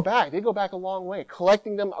 They go back a long way.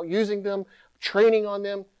 Collecting them, using them, training on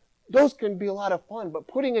them. Those can be a lot of fun, but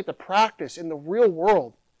putting it to practice in the real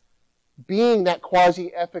world, being that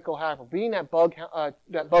quasi-ethical hacker, being that bug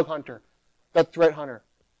hunter, that threat hunter,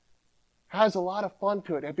 has a lot of fun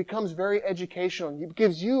to it. It becomes very educational. It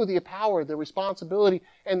gives you the power, the responsibility,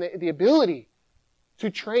 and the ability to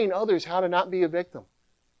train others how to not be a victim.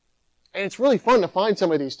 And it's really fun to find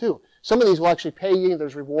some of these too. Some of these will actually pay you.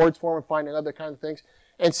 There's rewards for them, finding other kinds of things,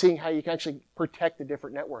 and seeing how you can actually protect the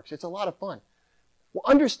different networks. It's a lot of fun. Well,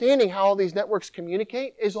 understanding how all these networks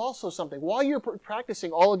communicate is also something. While you're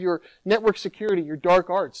practicing all of your network security, your dark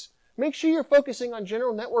arts, make sure you're focusing on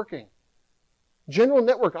general networking. General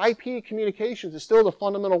network, IP communications is still the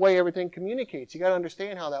fundamental way everything communicates. You got to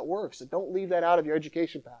understand how that works. So don't leave that out of your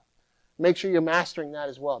education path. Make sure you're mastering that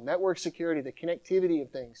as well. Network security, the connectivity of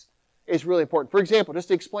things is really important. For example, just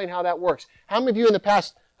to explain how that works. How many of you in the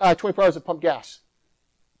past 24 hours have pumped gas?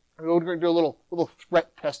 We're going to do a little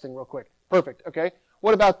threat testing real quick. Perfect. Okay.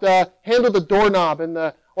 What about handle the doorknob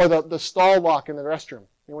or the stall lock in the restroom?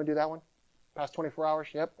 Anyone do that one? Past 24 hours?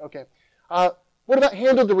 Yep. Okay. What about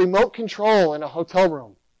handle the remote control in a hotel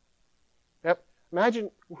room? Yep. Imagine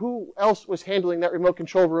who else was handling that remote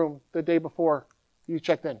control room the day before you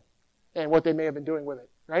checked in, and what they may have been doing with it.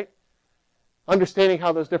 Right. Understanding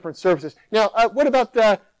how those different services. Now, what about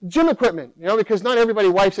gym equipment? Because not everybody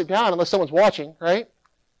wipes it down unless someone's watching. Right.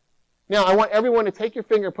 Now, I want everyone to take your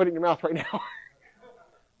finger and put it in your mouth right now.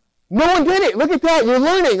 No one did it. Look at that. You're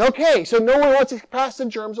learning. Okay, so no one wants to pass the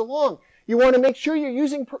germs along. You want to make sure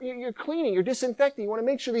you're cleaning, you're disinfecting. You want to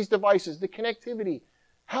make sure these devices, the connectivity,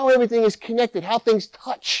 how everything is connected, how things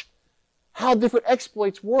touch, how different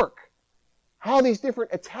exploits work, how these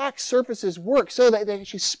different attack surfaces work so that they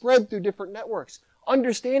actually spread through different networks.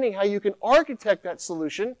 Understanding how you can architect that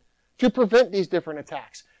solution to prevent these different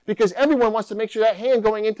attacks. Because everyone wants to make sure that hand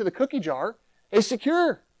going into the cookie jar is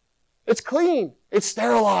secure. It's clean. It's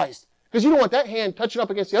sterilized. Because you don't want that hand touching up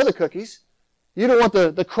against the other cookies. You don't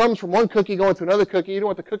want the crumbs from one cookie going to another cookie. You don't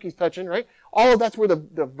want the cookies touching, right? All of that's where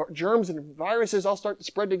the germs and viruses all start to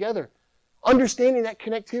spread together. Understanding that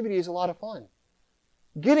connectivity is a lot of fun.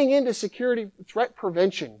 Getting into security threat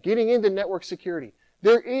prevention, getting into network security.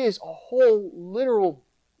 There is a whole literal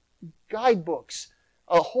guidebooks,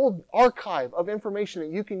 a whole archive of information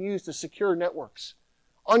that you can use to secure networks.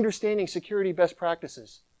 Understanding security best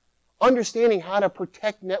practices. Understanding how to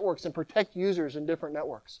protect networks and protect users in different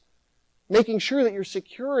networks. Making sure that you're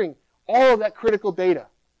securing all of that critical data.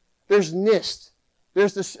 There's NIST.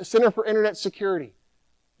 There's the Center for Internet Security.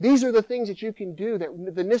 These are the things that you can do. That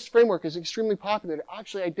the NIST framework is extremely popular to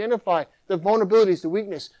actually identify the vulnerabilities, the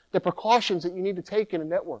weakness, the precautions that you need to take in a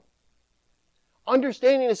network.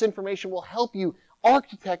 Understanding this information will help you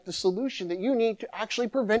architect the solution that you need to actually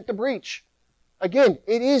prevent the breach. Again,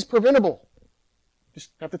 it is preventable.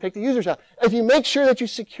 Just have to take the users out. If you make sure that you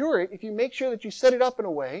secure it, if you make sure that you set it up in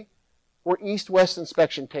a way where east-west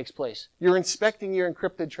inspection takes place, you're inspecting your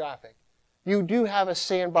encrypted traffic. You do have a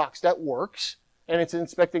sandbox that works, and it's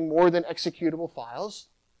inspecting more than executable files,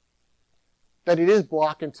 that it is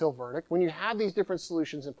block until verdict. When you have these different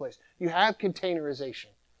solutions in place, you have containerization,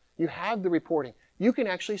 you have the reporting, you can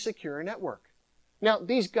actually secure a network. Now,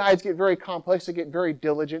 these guides get very complex, they get very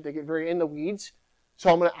diligent, they get very in the weeds,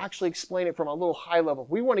 so I'm going to actually explain it from a little high level.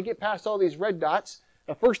 We want to get past all these red dots.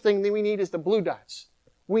 The first thing that we need is the blue dots.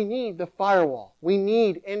 We need the firewall. We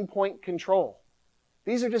need endpoint control.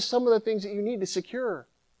 These are just some of the things that you need to secure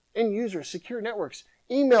end users, secure networks.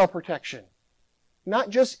 Email protection. Not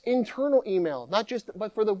just internal email,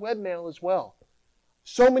 but for the webmail as well.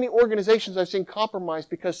 So many organizations I've seen compromised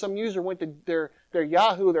because some user went to their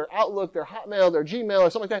Yahoo, their Outlook, their Hotmail, their Gmail, or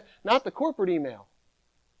something like that, not the corporate email.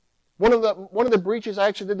 One of the breaches I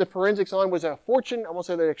actually did the forensics on was a Fortune, I won't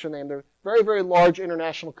say the extra name, they're a very, very large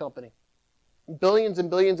international company. Billions and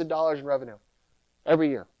billions of dollars in revenue every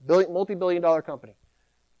year. Multi-billion dollar company.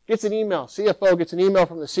 Gets an email, CFO gets an email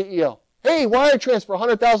from the CEO. Hey, wire transfer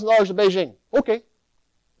 $100,000 to Beijing. Okay,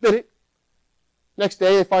 did it. Next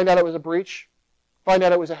day they find out it was a breach, find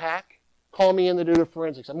out it was a hack, call me in to do the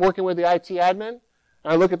forensics. I'm working with the IT admin, and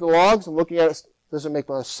I look at the logs, I'm looking at it, doesn't make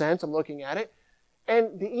much sense, I'm looking at it.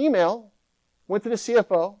 And the email went to the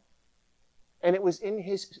CFO, and it was in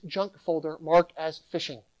his junk folder marked as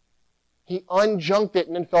phishing. He unjunked it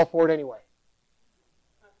and then fell for it anyway.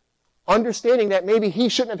 Understanding that maybe he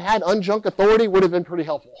shouldn't have had unjunk authority would have been pretty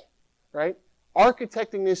helpful, right?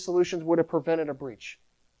 Architecting these solutions would have prevented a breach,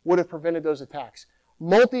 would have prevented those attacks.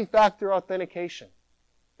 Multi-factor authentication.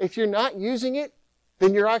 If you're not using it,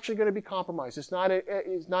 then you're actually going to be compromised. It's not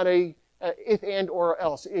a if and or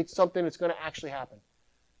else. It's something that's going to actually happen.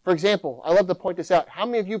 For example, I love to point this out. How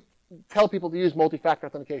many of you tell people to use multi-factor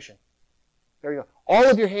authentication? There you go. All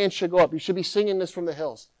of your hands should go up. You should be singing this from the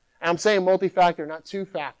hills. And I'm saying multi-factor, not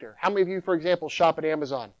two-factor. How many of you, for example, shop at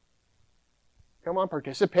Amazon? Come on,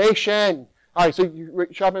 participation. All right, so you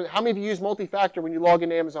shop at, how many of you use multi-factor when you log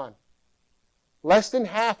into Amazon? Less than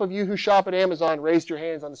half of you who shop at Amazon raised your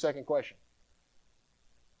hands on the second question.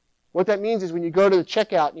 What that means is when you go to the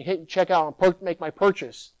checkout and you hit checkout and make my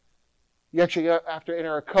purchase, you actually have to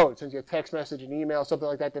enter a code. It sends you a text message, an email, something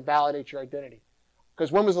like that to validate your identity.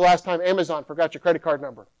 Because when was the last time Amazon forgot your credit card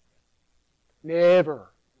number?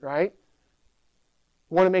 Never, right?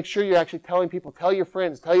 You want to make sure you're actually telling people, tell your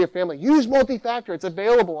friends, tell your family, use multi-factor. It's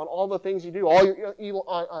available on all the things you do, all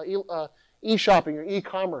your e-shopping, your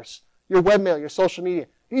e-commerce, your webmail, your social media.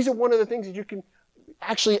 These are one of the things that you can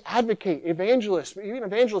actually advocate, even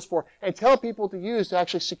evangelists for, and tell people to use to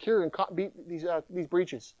actually secure and beat these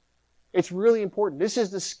breaches. It's really important. This is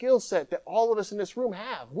the skill set that all of us in this room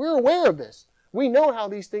have. We're aware of this. We know how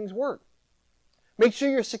these things work. Make sure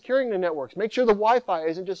you're securing the networks. Make sure the Wi-Fi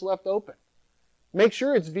isn't just left open. Make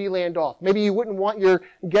sure it's VLAN'd off. Maybe you wouldn't want your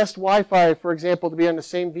guest Wi-Fi, for example, to be on the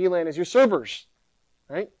same VLAN as your servers,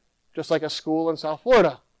 right? Just like a school in South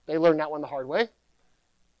Florida. They learned that one the hard way.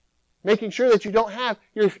 Making sure that you don't have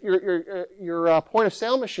your point of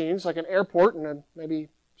sale machines, like an airport and maybe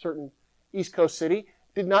certain East Coast city,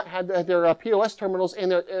 did not have their POS terminals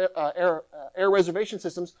and their air reservation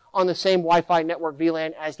systems on the same Wi-Fi network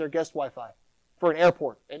VLAN as their guest Wi-Fi. for an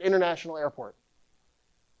airport, an international airport.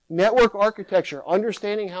 Network architecture,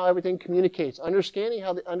 understanding how everything communicates, understanding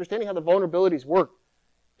how the vulnerabilities work,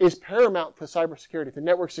 is paramount to cybersecurity, to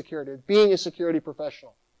network security, being a security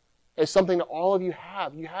professional. It's something that all of you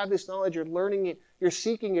have. You have this knowledge, you're learning it, you're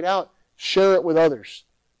seeking it out, share it with others.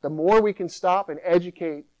 The more we can stop and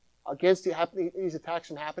educate against these attacks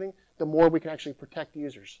from happening, the more we can actually protect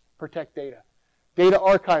users, protect data. Data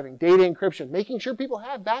archiving, data encryption, making sure people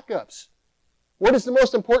have backups. What is the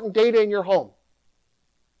most important data in your home?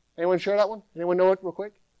 Anyone share that one? Anyone know it real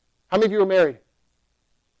quick? How many of you are married?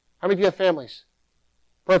 How many of you have families?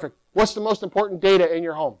 Perfect. What's the most important data in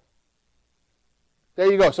your home?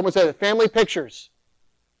 There you go. Someone said it. Family pictures.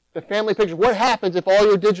 The family pictures. What happens if all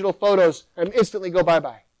your digital photos instantly go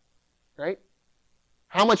bye-bye? Right?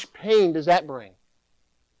 How much pain does that bring?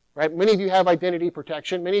 Right? Many of you have identity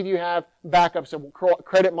protection. Many of you have backups of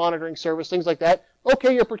credit monitoring service, things like that.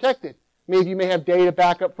 Okay, you're protected. Many of you may have data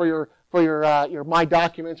backup for your My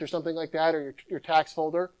Documents or something like that, or your tax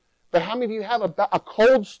folder. But how many of you have a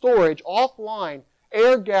cold storage, offline,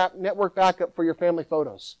 air-gapped network backup for your family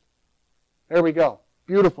photos? There we go.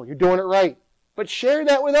 Beautiful. You're doing it right. But share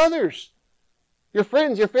that with others. Your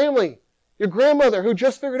friends, your family, your grandmother who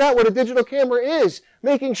just figured out what a digital camera is,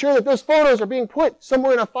 making sure that those photos are being put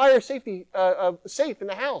somewhere in a fire safety safe in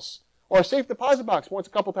the house or a safe deposit box once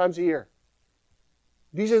a couple times a year.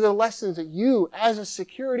 These are the lessons that you, as a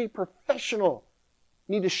security professional,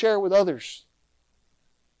 need to share with others.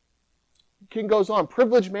 King goes on.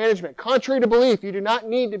 Privilege management. Contrary to belief, you do not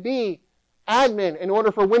need to be admin in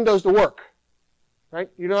order for Windows to work. Right?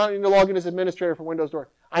 You do not need to log in as administrator for Windows to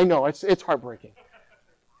work. I know, it's heartbreaking.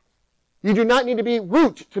 You do not need to be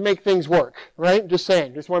root to make things work. Right? Just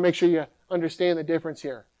saying. Just want to make sure you understand the difference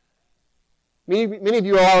here. Many of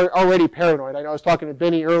you are already paranoid. I know I was talking to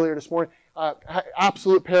Benny earlier this morning.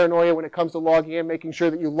 Absolute paranoia when it comes to logging in, making sure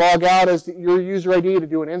that you log out as your user ID to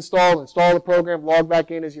do an install the program, log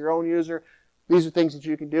back in as your own user. These are things that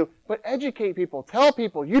you can do. But educate people. Tell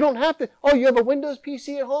people. You don't have to, you have a Windows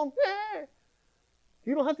PC at home?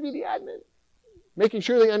 You don't have to be the admin. Making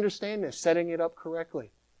sure they understand this, setting it up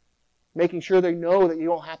correctly. Making sure they know that you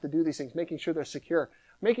don't have to do these things. Making sure they're secure.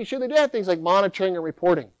 Making sure they do have things like monitoring and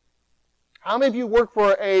reporting. How many of you work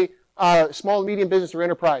for a small, medium business or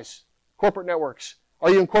enterprise? Corporate networks.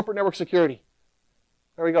 Are you in corporate network security?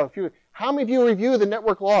 There we go. How many of you review the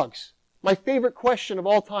network logs? My favorite question of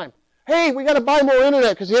all time. Hey, we got to buy more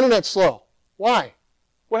internet because the internet's slow. Why?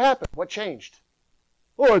 What happened? What changed?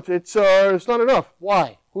 Oh, it's not enough.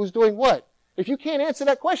 Why? Who's doing what? If you can't answer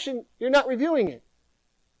that question, you're not reviewing it.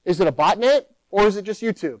 Is it a botnet or is it just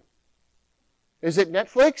YouTube? Is it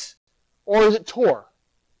Netflix or is it Tor?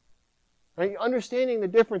 Right? Understanding the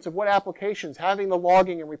difference of what applications, having the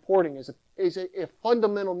logging and reporting is a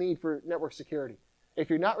fundamental need for network security. If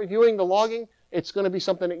you're not reviewing the logging, it's going to be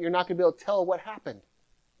something that you're not going to be able to tell what happened.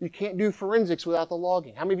 You can't do forensics without the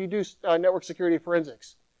logging. How many of you do network security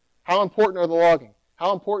forensics? How important are the logging?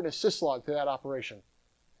 How important is syslog to that operation?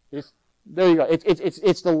 There you go.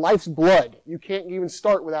 It's the life's blood. You can't even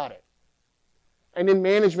start without it. And then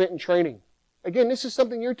management and training. Again, this is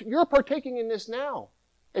something you're partaking in this now.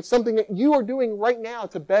 It's something that you are doing right now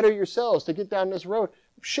to better yourselves, to get down this road.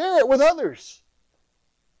 Share it with others.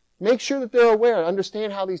 Make sure that they're aware,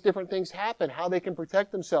 understand how these different things happen, how they can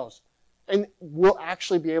protect themselves, and will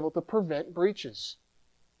actually be able to prevent breaches.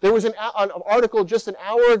 There was an article just an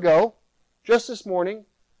hour ago, just this morning,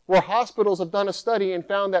 where hospitals have done a study and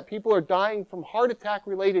found that people are dying from heart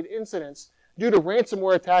attack-related incidents due to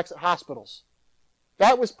ransomware attacks at hospitals.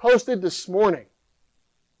 That was posted this morning.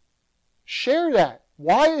 Share that.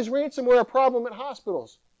 Why is ransomware a problem at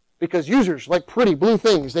hospitals? Because users like pretty blue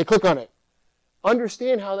things. They click on it.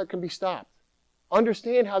 Understand how that can be stopped.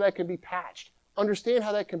 Understand how that can be patched. Understand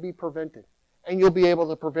how that can be prevented. And you'll be able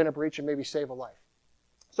to prevent a breach and maybe save a life.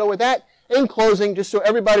 So with that, in closing, just so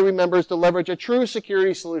everybody remembers to leverage a true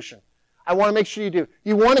security solution. I want to make sure you do.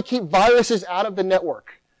 You want to keep viruses out of the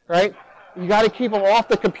network, right? You got to keep them off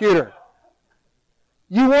the computer.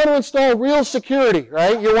 You want to install real security,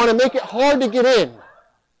 right? You want to make it hard to get in.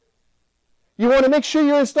 You want to make sure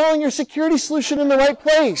you're installing your security solution in the right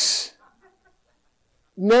place.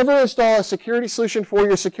 Never install a security solution for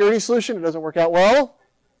your security solution. It doesn't work out well,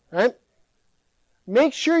 right?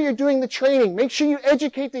 Make sure you're doing the training. Make sure you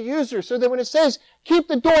educate the user so that when it says, keep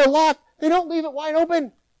the door locked, they don't leave it wide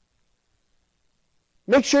open.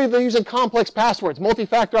 Make sure they're using complex passwords,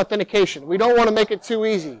 multi-factor authentication. We don't want to make it too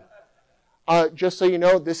easy. Just so you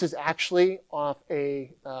know, this is actually off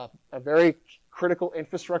a very critical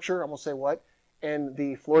infrastructure, I'm going to say what, in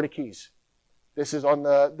the Florida Keys. This is on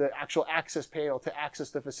the actual access panel to access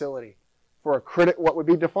the facility. for what would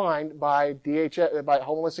be defined by by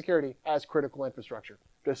Homeland Security as critical infrastructure.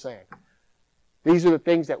 Just saying. These are the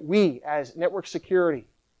things that we, as network security,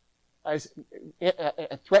 as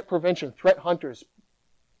threat prevention, threat hunters,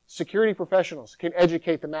 security professionals, can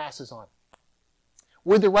educate the masses on.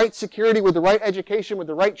 With the right security, with the right education, with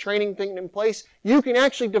the right training thing in place, you can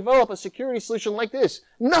actually develop a security solution like this.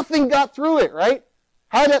 Nothing got through it, right?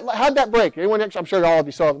 How'd that break? Anyone? I'm sure all of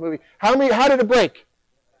you saw the movie. How did it break?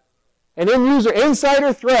 An end-user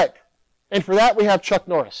insider threat. And for that, we have Chuck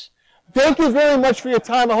Norris. Thank you very much for your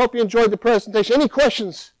time. I hope you enjoyed the presentation. Any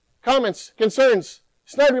questions, comments, concerns,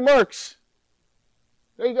 snide remarks?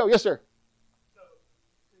 There you go. Yes, sir. So,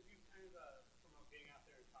 since you kind of promote getting out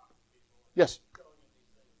there and talking to people, yes. Showing them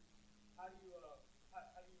these things, how do you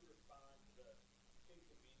respond to the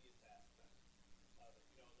inconvenience aspect of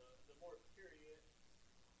it? You know, the more security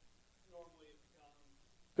normally it becomes.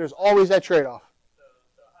 There's always that trade-off.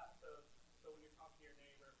 So when you're talking to your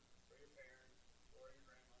neighbor or your parents or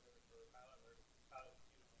your grandmother or however,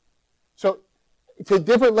 So to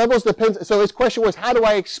different levels depends. So his question was, how do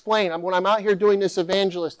I explain? When I'm out here doing this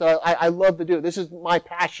evangelist, I love to do. This is my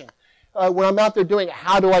passion. When I'm out there doing it,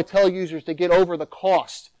 how do I tell users to get over the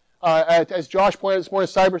cost? As Josh pointed out this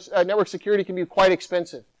morning, network security can be quite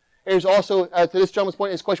expensive. There's also, to this gentleman's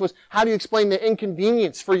point, his question was, how do you explain the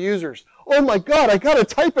inconvenience for users? Oh my God, I got to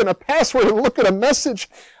type in a password and look at a message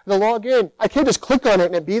to log in. I can't just click on it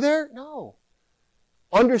and it be there? No.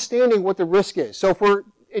 Understanding what the risk is. So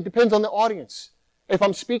it depends on the audience. If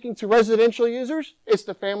I'm speaking to residential users, it's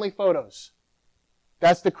the family photos.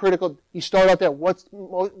 That's the critical. You start out there. What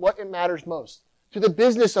it matters most. To the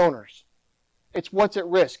business owners, it's what's at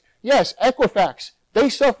risk. Yes, Equifax, they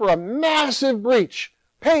suffer a massive breach,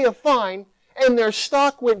 pay a fine, and their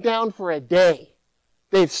stock went down for a day.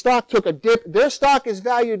 Their stock took a dip. Their stock is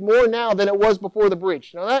valued more now than it was before the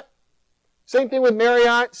breach. You know that? Same thing with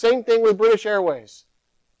Marriott. Same thing with British Airways.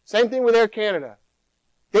 Same thing with Air Canada.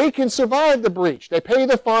 They can survive the breach. They pay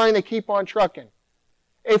the fine. They keep on trucking.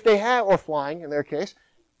 If they have, or flying in their case,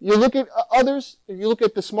 you look at others. If you look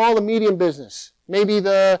at the small and medium business, maybe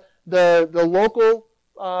the local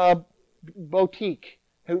boutique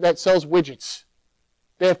that sells widgets.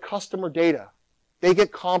 They have customer data. They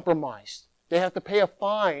get compromised. They have to pay a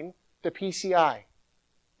fine to PCI.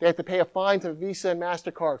 They have to pay a fine to Visa and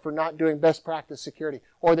MasterCard for not doing best practice security.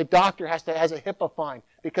 Or the doctor has a HIPAA fine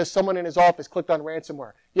because someone in his office clicked on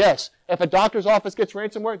ransomware. Yes, if a doctor's office gets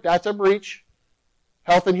ransomware, that's a breach.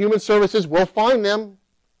 Health and Human Services will fine them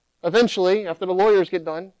eventually after the lawyers get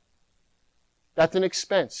done. That's an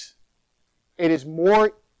expense. It is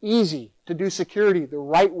more easy to do security the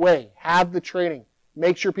right way. Have the training.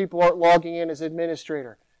 Make sure people aren't logging in as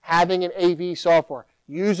administrator. Having an AV software.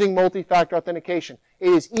 Using multi-factor authentication. It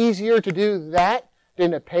is easier to do that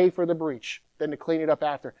than to pay for the breach, than to clean it up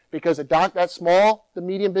after. Because that small, the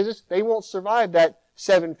medium business, they won't survive that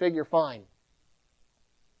 7-figure fine.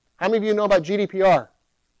 How many of you know about GDPR?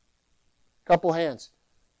 Couple hands.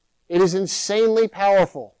 It is insanely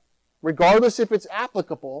powerful. Regardless if it's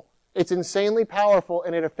applicable, it's insanely powerful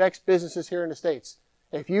and it affects businesses here in the States.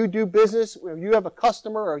 If you do business, if you have a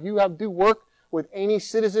customer or you do work with any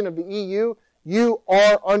citizen of the EU, you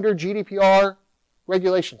are under GDPR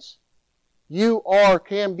regulations. You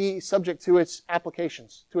can be subject to its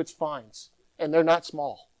applications, to its fines, and they're not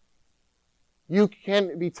small. You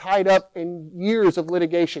can be tied up in years of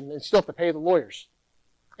litigation and still have to pay the lawyers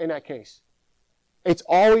in that case. It's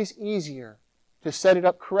always easier to set it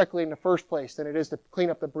up correctly in the first place than it is to clean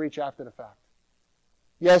up the breach after the fact.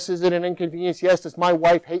 Yes, is it an inconvenience? Yes, does my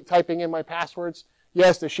wife hate typing in my passwords?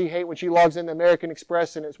 Yes, does she hate when she logs into American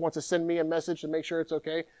Express and it wants to send me a message to make sure it's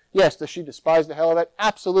okay? Yes, does she despise the hell of it?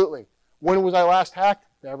 Absolutely. When was I last hacked?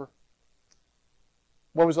 Never.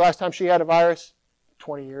 When was the last time she had a virus?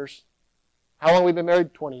 20 years. How long have we been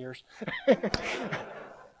married? 20 years.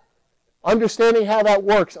 Understanding how that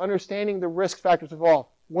works, understanding the risk factors involved.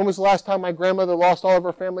 When was the last time my grandmother lost all of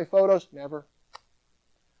her family photos? Never.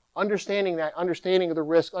 Understanding that, understanding of the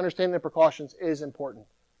risk, understanding the precautions is important.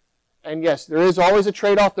 And yes, there is always a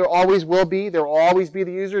trade-off. There always will be. There will always be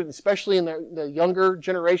the users, especially in the younger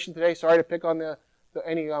generation today. Sorry to pick on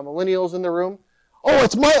any millennials in the room. Oh,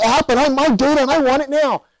 it's my app and my data and I want it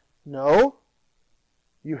now. No.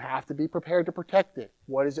 You have to be prepared to protect it.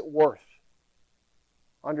 What is it worth?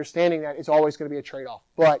 Understanding that is always going to be a trade-off.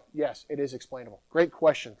 But yes, it is explainable. Great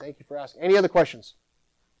question. Thank you for asking. Any other questions?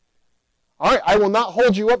 All right, I will not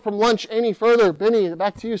hold you up from lunch any further. Benny,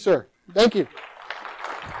 back to you, sir. Thank you.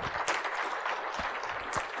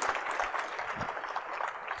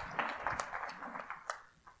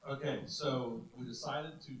 Okay, so we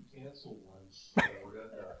decided to cancel lunch. So we're going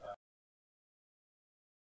to